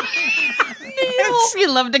 You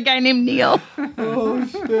loved a guy named Neil. Oh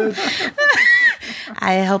shit!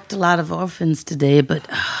 I helped a lot of orphans today, but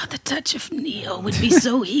the touch of Neil would be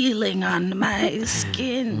so healing on my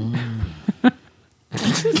skin.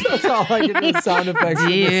 That's all I did with sound effects.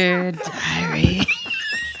 Dear diary.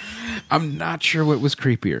 I'm not sure what was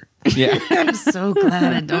creepier. Yeah. I'm so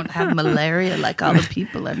glad I don't have malaria like all the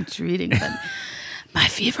people I'm treating, but my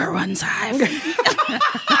fever runs high.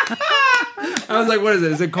 I was like, what is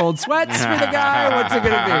it? Is it cold sweats for the guy? What's it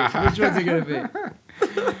going to be? Which one's it going to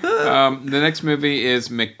be? The next movie is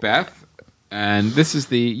Macbeth. And this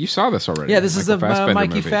is you saw this already. Yeah, this is Michael a Fassbender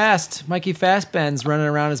Mikey movie. Fast. Mikey Fassbend's running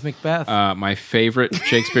around as Macbeth. My favorite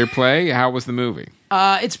Shakespeare play. How was the movie?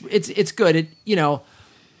 It's good.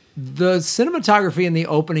 The cinematography in the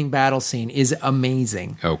opening battle scene is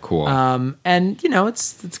amazing. Oh, cool. And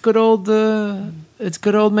it's good old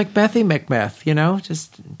Macbethy Macbeth.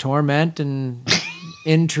 Just torment and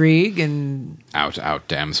intrigue and out,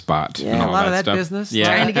 damn spot. and a all lot of that stuff. business. Yeah.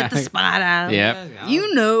 Trying to get the spot out. Yep.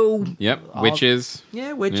 Yep. Witches.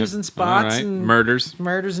 Yeah, witches Yep. and spots All right. and Murders.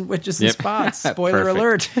 and witches and Yep. spots. Spoiler Perfect.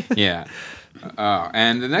 alert. Yeah.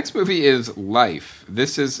 And the next movie is Life.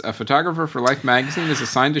 This is a photographer for Life magazine is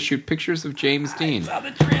assigned to shoot pictures of James Dean.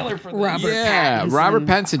 the trailer for Robert Pattinson. Robert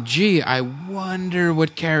Pattinson. Gee, I wonder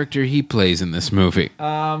what character he plays in this movie.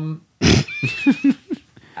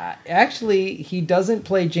 Actually, he doesn't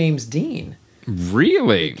play James Dean.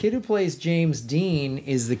 Really? The kid who plays James Dean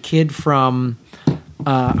is the kid from.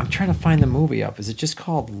 I'm trying to find the movie up. Is it just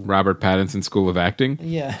called? Robert Pattinson School of Acting?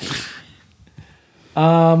 Yeah.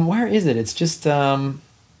 Where is it? It's just.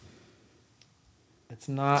 It's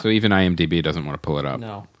not. So even IMDb doesn't want to pull it up.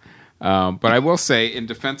 No. But I will say, in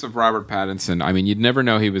defense of Robert Pattinson, I mean, you'd never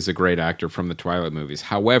know he was a great actor from the Twilight movies.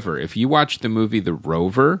 However, if you watch the movie The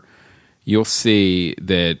Rover, you'll see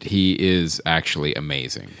that he is actually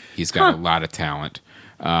amazing. He's got a lot of talent.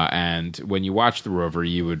 And when you watch The Rover,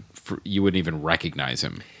 you wouldn't even recognize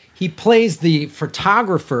him. He plays the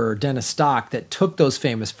photographer, Dennis Stock, that took those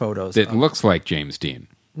famous photos. It looks like James Dean.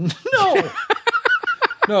 No.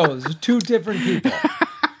 No, there's two different people.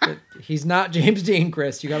 He's not James Dean,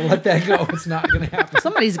 Chris. You got to let that go. It's not going to happen.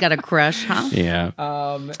 Somebody's got a crush, huh? Yeah.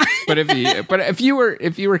 But if you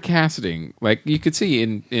were casting, like you could see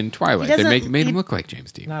in Twilight, they made him look like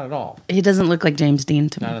James Dean. Not at all. He doesn't look like James Dean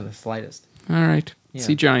to me. Not in the slightest. All right. Yeah.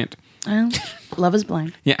 See Giant. Well, love is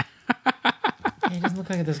blind. Yeah. He doesn't look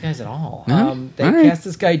like those guys at all. No? They All right. cast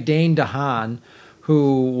this guy, Dane DeHaan,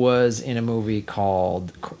 who was in a movie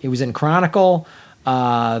called... He was in Chronicle,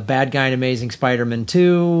 Bad Guy in Amazing Spider-Man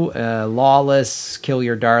 2, Lawless, Kill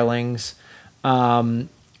Your Darlings.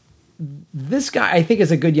 This guy, I think,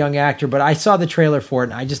 is a good young actor, but I saw the trailer for it,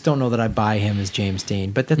 and I just don't know that I buy him as James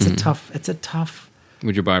Dean. But that's It's a tough...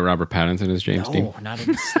 Would you buy Robert Pattinson as James Dean? No, not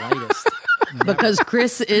in the slightest. Because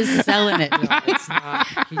Chris is selling it. It's not.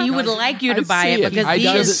 He would like you to buy see it it. because I he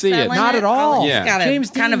does is see it. selling Not at all. He's Yeah. got James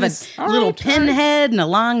a kind Dean of a is- little all right. pinhead and a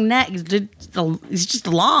long neck. He's just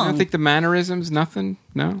I long. don't think the mannerisms, nothing?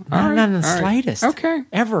 No? All right. Not in the All right. slightest. Okay.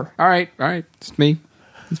 Ever. All right. It's me.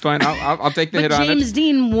 It's fine. I'll take the But hit on James it.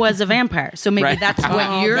 Dean was a vampire, so maybe Right. that's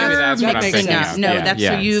what you're Maybe that's what I'm mixing thinking up. of. No, Yeah. that's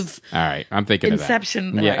Yeah. so you've All right. I'm thinking Inception.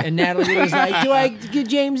 of that. Yeah. And Natalie was like, do I get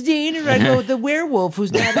James Dean or do I go with the werewolf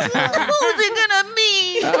who's not as clever? Who's it gonna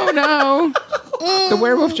be? Oh, no. The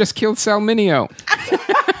werewolf just killed Salminio.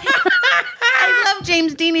 I love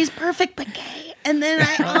James Dean. He's perfect but gay. And then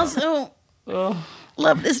I also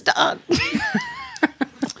love this dog.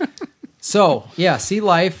 So, yeah, see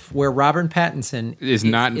Life, where Robert Pattinson Is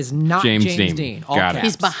not James James Dean. Dean. All Got it. caps.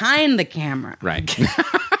 He's behind the camera. Right.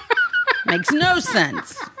 Makes no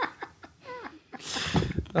sense.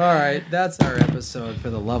 All right, that's our episode,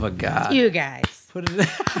 for the love of God. You guys. Put it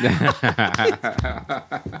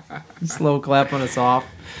slow clapping us off.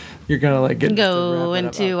 You're gonna like get Go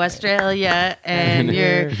into Australia and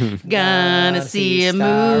you're gonna see a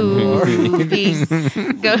Star movie.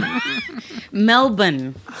 Go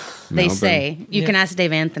Melbourne. They Melbourne. say you can Yeah. ask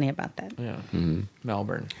Dave Anthony about that. Yeah.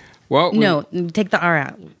 Melbourne. Well, No, take the R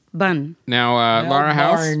out. Bun. Now, Laura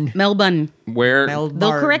House, Melbourne. Melbourne. where Melbourne.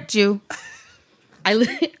 They'll correct you. I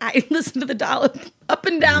listen to the dial up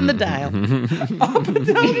and down the dial. Up and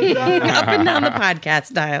down the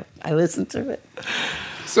podcast dial. I listen to it.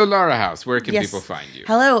 So, Laura House, where can Yes. people find you?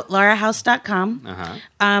 Hello, LauraHouse.com. Uh-huh.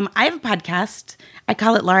 I have a podcast. I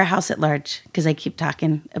call it Laura House at Large because I keep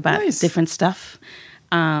talking about Nice. different stuff.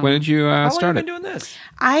 When did you How long have start you it? been doing this?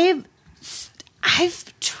 I've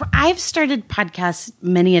started podcasts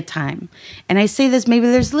many a time, and I say this. Maybe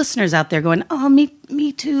there's listeners out there going, "Oh,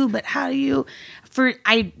 me too." But how do you?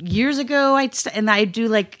 Years ago, I'd do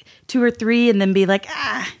like 2 or 3, and then be like,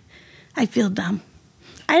 I feel dumb.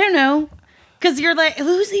 I don't know, because you're like,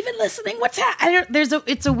 who's even listening? What's that?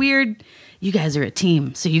 It's a weird. You guys are a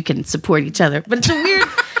team, so you can support each other. But it's a weird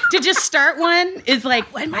to just start one. Is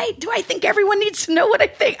like, do I think everyone needs to know what I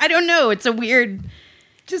think? I don't know. It's a weird.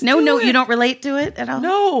 Just No, do it. you don't relate to it at all?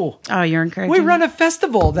 No. Oh, you're encouraging We me. run a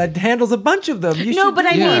festival that handles a bunch of them. You No, should but do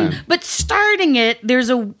I that. mean, but starting it,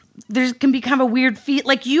 there can be kind of a weird feel.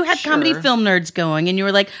 Like you had Comedy Sure. Film Nerds going, and you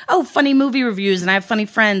were like, "Oh, funny movie reviews," and I have funny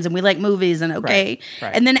friends, and we like movies, and okay.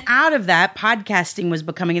 Right. And then out of that, podcasting was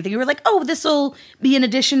becoming a thing. You were like, "Oh, this will be an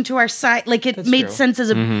addition to our site." Like it made true. sense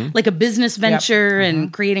as a business venture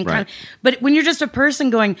and creating Right. content. But when you're just a person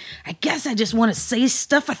going, "I guess I just want to say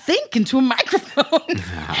stuff I think into a microphone,"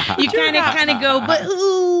 you kind of go, "But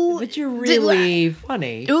ooh, But you're really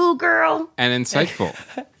funny. ooh, girl." And insightful.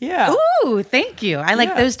 Yeah. Ooh, thank you. I like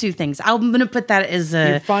Yeah. those two things. I'm gonna put that as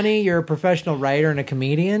You're a funny. You're a professional writer and a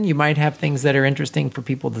comedian. You might have things that are interesting for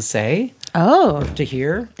people to say, to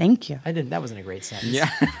hear. Thank you. That wasn't a great sentence. Yeah.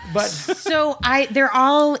 But So they're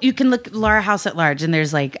all. You can look Laura House at Large, and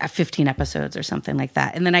there's like 15 episodes or something like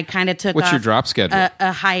that. And then I kind of took What's your off drop schedule?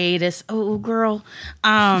 a hiatus. Oh, girl,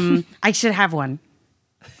 I should have one.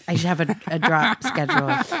 I should have a drop schedule.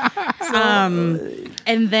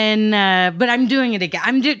 And then, but I'm doing it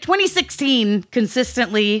again. 2016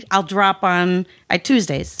 consistently. I'll drop on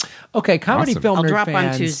Tuesdays. okay, Comedy Awesome. Film I'll Nerd drop on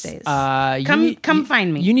fans, Tuesdays. come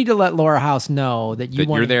find me. You need to let Laura House know that you That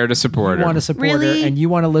want you're there to support You her. want to support Really? her, and you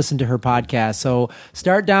want to listen to her podcast. So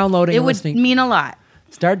start downloading. It and would listening. mean a lot.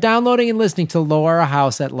 Start downloading and listening to Laura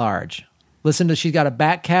House at Large. Listen to. She's got a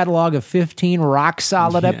back catalog of 15 rock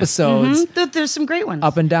solid episodes There's some great ones.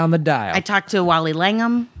 up and down the dial. I talked to Wally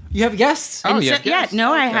Langham. You have guests. Oh, And yeah. so- yeah,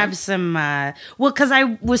 no, I have some. Because I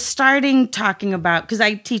was starting talking about because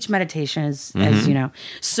I teach meditation, as you know.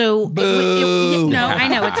 So no, I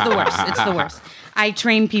know it's the worst. It's the worst. I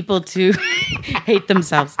train people to hate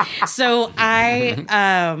themselves. So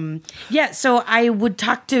so I would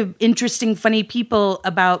talk to interesting, funny people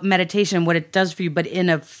about meditation and what it does for you, but in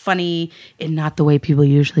a funny, in not the way people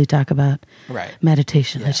usually talk about Right.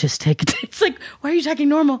 meditation. Let's just take it. It's like, why are you talking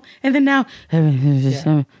normal? And then now,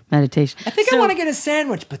 meditation. I think I want to get a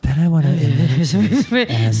sandwich, but then I want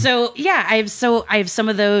to. So yeah, I have some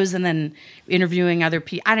of those, and then interviewing other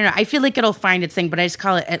people. I don't know. I feel like it'll find its thing, but I just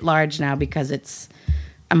call it at large now because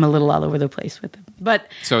I'm a little all over the place with it. But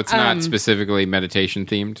So it's not specifically meditation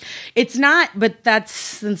themed? it's not. But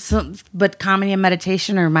but comedy and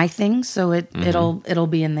meditation are my thing, so it'll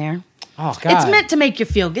be in there. Oh God! It's meant to make you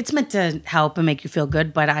feel. It's meant to help and make you feel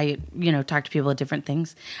good. But I, talk to people at different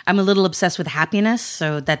things. I'm a little obsessed with happiness,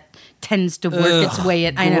 so that tends to work its way.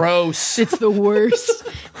 I know. gross. It's the worst.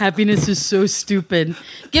 Happiness is so stupid.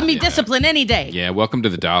 Give me discipline any day. Yeah, Welcome to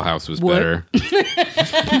the Dollhouse was What? better.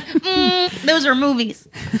 Those are movies.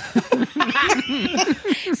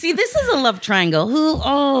 See, this is a love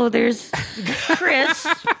triangle. There's Chris,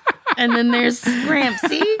 and then there's Gramp.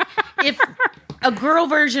 See, if a girl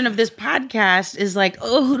version of this podcast is like,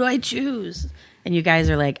 who do I choose? And you guys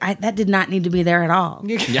are like, that did not need to be there at all.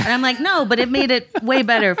 And I'm like, no, but it made it way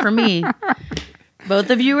better for me. Both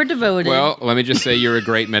of you are devoted. Well, let me just say you're a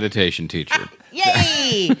great meditation teacher.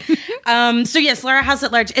 Yay! So yes, Laura House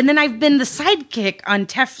at Large. And then I've been the sidekick on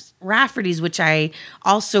Tess Rafferty's, which I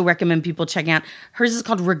also recommend people checking out. Hers is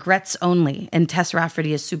called Regrets Only. And Tess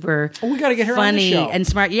Rafferty is super we gotta get her on the funny show. and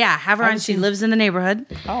smart. Yeah, have her on. She lives in the neighborhood.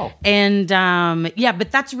 Oh. And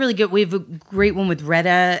but that's really good. We have a great one with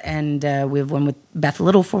Retta, and we have one with Beth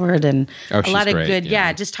Littleford, and a she's lot of great, good,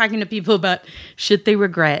 yeah. just talking to people about shit they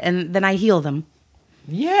regret. And then I heal them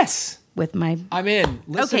Yes, with my... I'm in.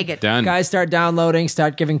 Listen, Okay, good. Done. Guys, start downloading.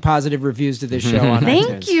 Start giving positive reviews to this show on Thank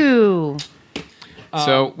iTunes. you.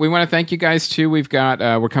 So we want to thank you guys too. We've got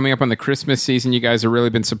we're coming up on the Christmas season. You guys have really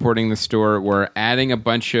been supporting the store. We're adding a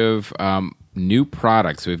bunch of new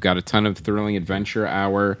products. We've got a ton of Thrilling Adventure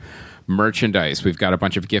Hour merchandise. We've got a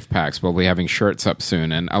bunch of gift packs. We'll be having shirts up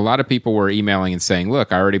soon. And a lot of people were emailing and saying,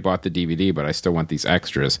 look, I already bought the DVD, but I still want these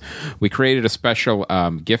extras. We created a special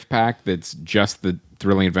gift pack that's just the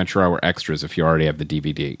Thrilling Adventure Hour extras if you already have the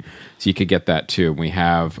DVD. So you could get that too. We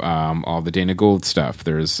have all the Dana Gould stuff.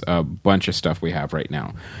 There's a bunch of stuff we have right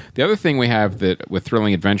now. The other thing we have that with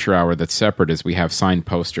Thrilling Adventure Hour that's separate is we have signed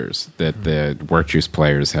posters that the Work Juice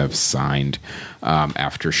players have signed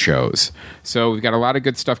after shows. So we've got a lot of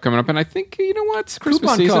good stuff coming up. And I think, you know what? It's Christmas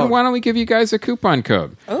Coupon season. code. Why don't we give you guys a coupon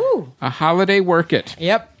code? Oh. A holiday work it.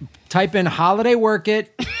 Yep. Type in holiday work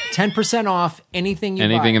it, 10% off anything you buy.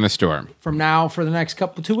 Anything in the store. From now for the next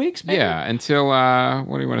 2 weeks, maybe? Yeah, until,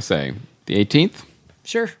 what do you want to say? The 18th?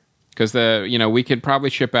 Sure. Because we could probably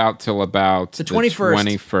ship out till about The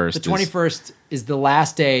 21st. 21st. The 21st is the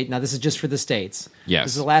last day. Now, this is just for the States. Yes.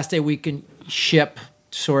 This is the last day we can ship,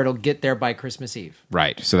 so it'll get there by Christmas Eve.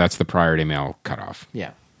 Right. So that's the priority mail cutoff.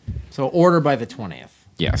 Yeah. So order by the 20th.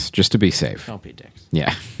 Yes, just to be safe. Don't be dicks.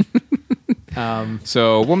 Yeah.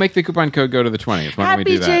 So we'll make the coupon code go to the 20th. Why don't we Happy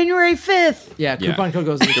do that? January 5th. Yeah, coupon code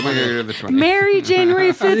goes to the Coupon code 20th. go to the 20th. Merry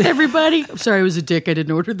January 5th, everybody. I'm sorry, I was a dick. I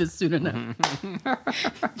didn't order this soon enough.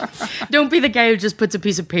 Don't be the guy who just puts a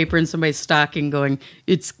piece of paper in somebody's stocking going,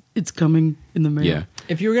 it's coming in the mail. Yeah.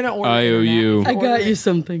 If you're going to order, I owe you. I got you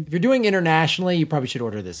something. If you're doing internationally, you probably should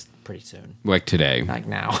order this pretty soon, Like today. like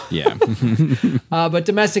now. Yeah. But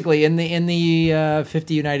domestically, in the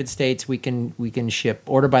 50 United States, we can ship.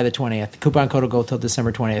 Order by the 20th. Coupon code will go till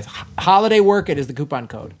December 20th. Holiday Work It is the coupon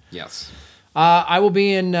code. Yes. I will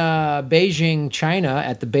be in Beijing, China,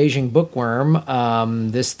 at the Beijing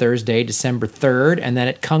Bookworm this Thursday, December 3rd, and then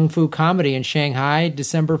at Kung Fu Comedy in Shanghai,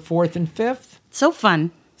 December 4th and 5th. So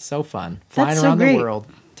fun. So fun. Flying That's so around the great. world,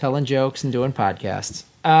 telling jokes and doing podcasts.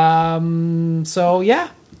 So, yeah.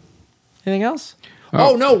 Anything else?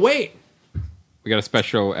 Oh, no, wait. We got a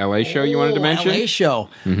special LA show you wanted to mention? LA show.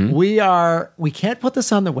 We can't put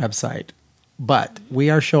this on the website, but we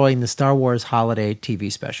are showing the Star Wars Holiday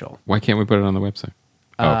TV special. Why can't we put it on the website?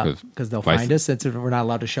 Because they'll find us since we're not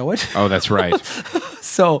allowed to show it. Oh, that's right.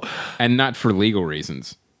 So, And not for legal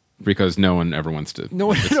reasons. Because no one ever wants to.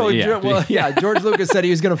 George Lucas said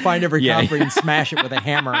he was going to find every Yeah, copy and smash it with a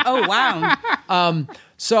hammer. Oh, wow.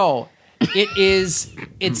 So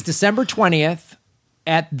it's December 20th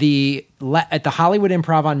at the Hollywood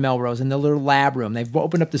Improv on Melrose in the little lab room. They've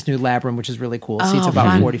opened up this new lab room, which is really cool. It seats about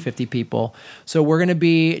fun. 40, 50 people. So we're going to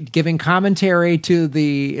be giving commentary it'll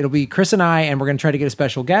be Chris and I, and we're going to try to get a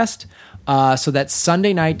special guest. So that's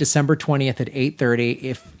Sunday night, December 20th at 8:30.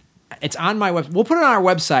 If it's on my website, we'll put it on our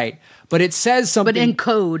website, but it says something. But in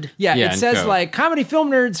code. Yeah, Yeah, it in says code. like Comedy Film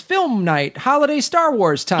Nerds Film Night, Holiday Star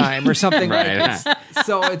Wars Time, or something Right. like that.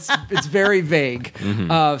 So it's very vague.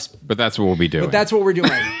 But that's what we'll be doing. But that's what we're doing.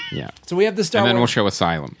 Yeah. So we have the Star And then we'll Wars. show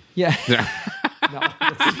Asylum. Yeah. No.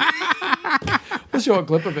 We'll show a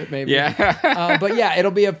clip of it maybe. Yeah. But yeah,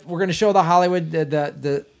 we're going to show the Hollywood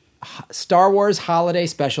the Star Wars Holiday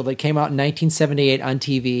Special that came out in 1978 on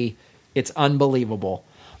TV. It's unbelievable.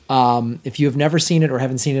 If you have never seen it or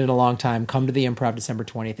haven't seen it in a long time, come to the Improv December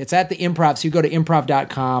 20th. It's at the Improv, so you go to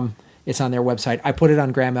improv.com. It's on their website. I put it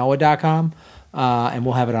on grahamelwood.com, and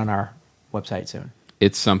we'll have it on our website soon.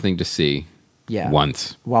 It's something to see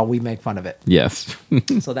once. While we make fun of it. Yes.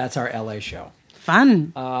 So that's our LA show.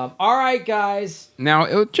 Fun. All right, guys.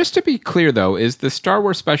 Now, just to be clear, though, is the Star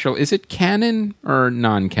Wars special, is it canon or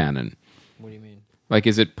non-canon? What do you mean? Like,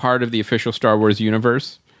 is it part of the official Star Wars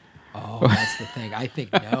universe? Oh, that's the thing. I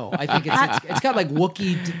think no. I think it's got like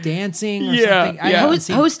Wookiee dancing or Yeah, something. I yeah. haven't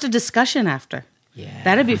seen- Host a discussion after. Yeah.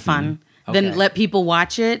 That'd be fun. Okay. Then let people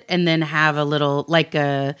watch it and then have a little like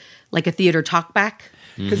a theater talk back.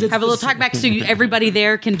 Because it's Have a little talk back so everybody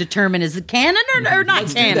there can determine is it canon or not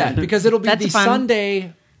Let's canon. do that because it'll be That's the fun.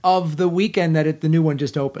 Sunday of the weekend that the new one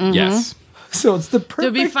just opened. Yes. So it's the perfect. So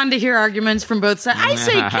it'd be fun to hear arguments from both sides. I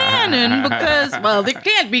say canon because, well, there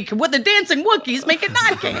can't be what the dancing Wookiees make it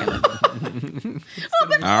not canon. Well,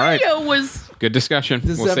 but All right. Leo was Good discussion.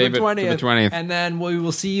 December We'll save 20th, it for the 20th. and then we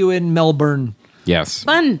will see you in Melbourne. Yes.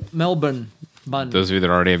 fun. Melbourne. Those of you that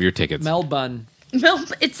already have your tickets. Melbourne.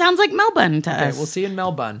 It sounds like Melbourne to Okay, us. we'll see you in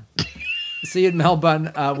Melbourne. See you in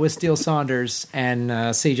Melbourne with Steele Saunders and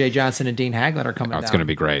CJ Johnson and Dean Haglund are coming Oh, it's down. going to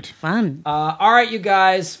be great. Fun. All right, you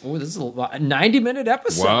guys. Oh, this is a 90-minute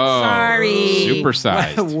episode. Whoa. Sorry. Super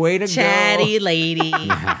sized. Way to Chatty go. lady.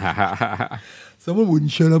 Someone wouldn't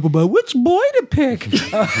shut up about which boy to pick.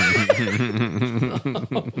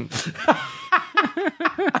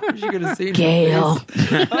 You're gonna see Gail.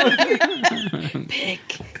 Pick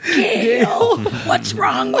Gail. What's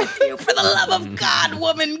wrong with you? For the love of God,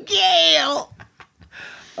 woman, Gail.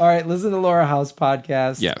 All right, listen to Laura House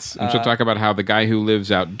podcast. Yes. And she'll talk about how the guy who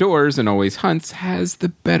lives outdoors and always hunts has the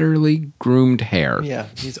betterly groomed hair. Yeah,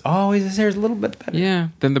 his hair's a little bit better. Yeah.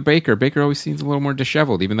 Than the baker. Baker always seems a little more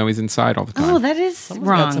disheveled, even though he's inside all the time. Oh, that is Someone's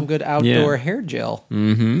wrong. got some good outdoor Yeah. hair gel.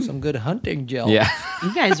 Mm-hmm. Some good hunting gel. Yeah.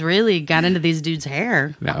 You guys really got into these dudes'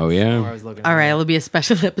 hair. Oh, yeah. I was looking. All right, it'll be a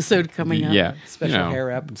special episode coming up. Yeah. Special hair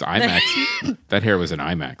ep. It's IMAX. That hair was an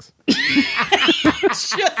IMAX.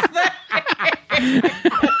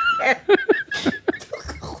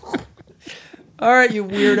 All right, you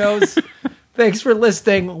weirdos. Thanks for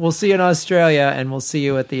listening. We'll see you in Australia, and we'll see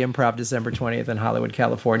you at the Improv December 20th in Hollywood,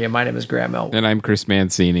 California. My name is Graham Elwood. And I'm Chris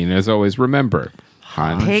Mancini. And as always, remember,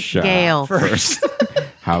 Pick Gail. first.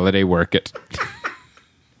 Holiday work it.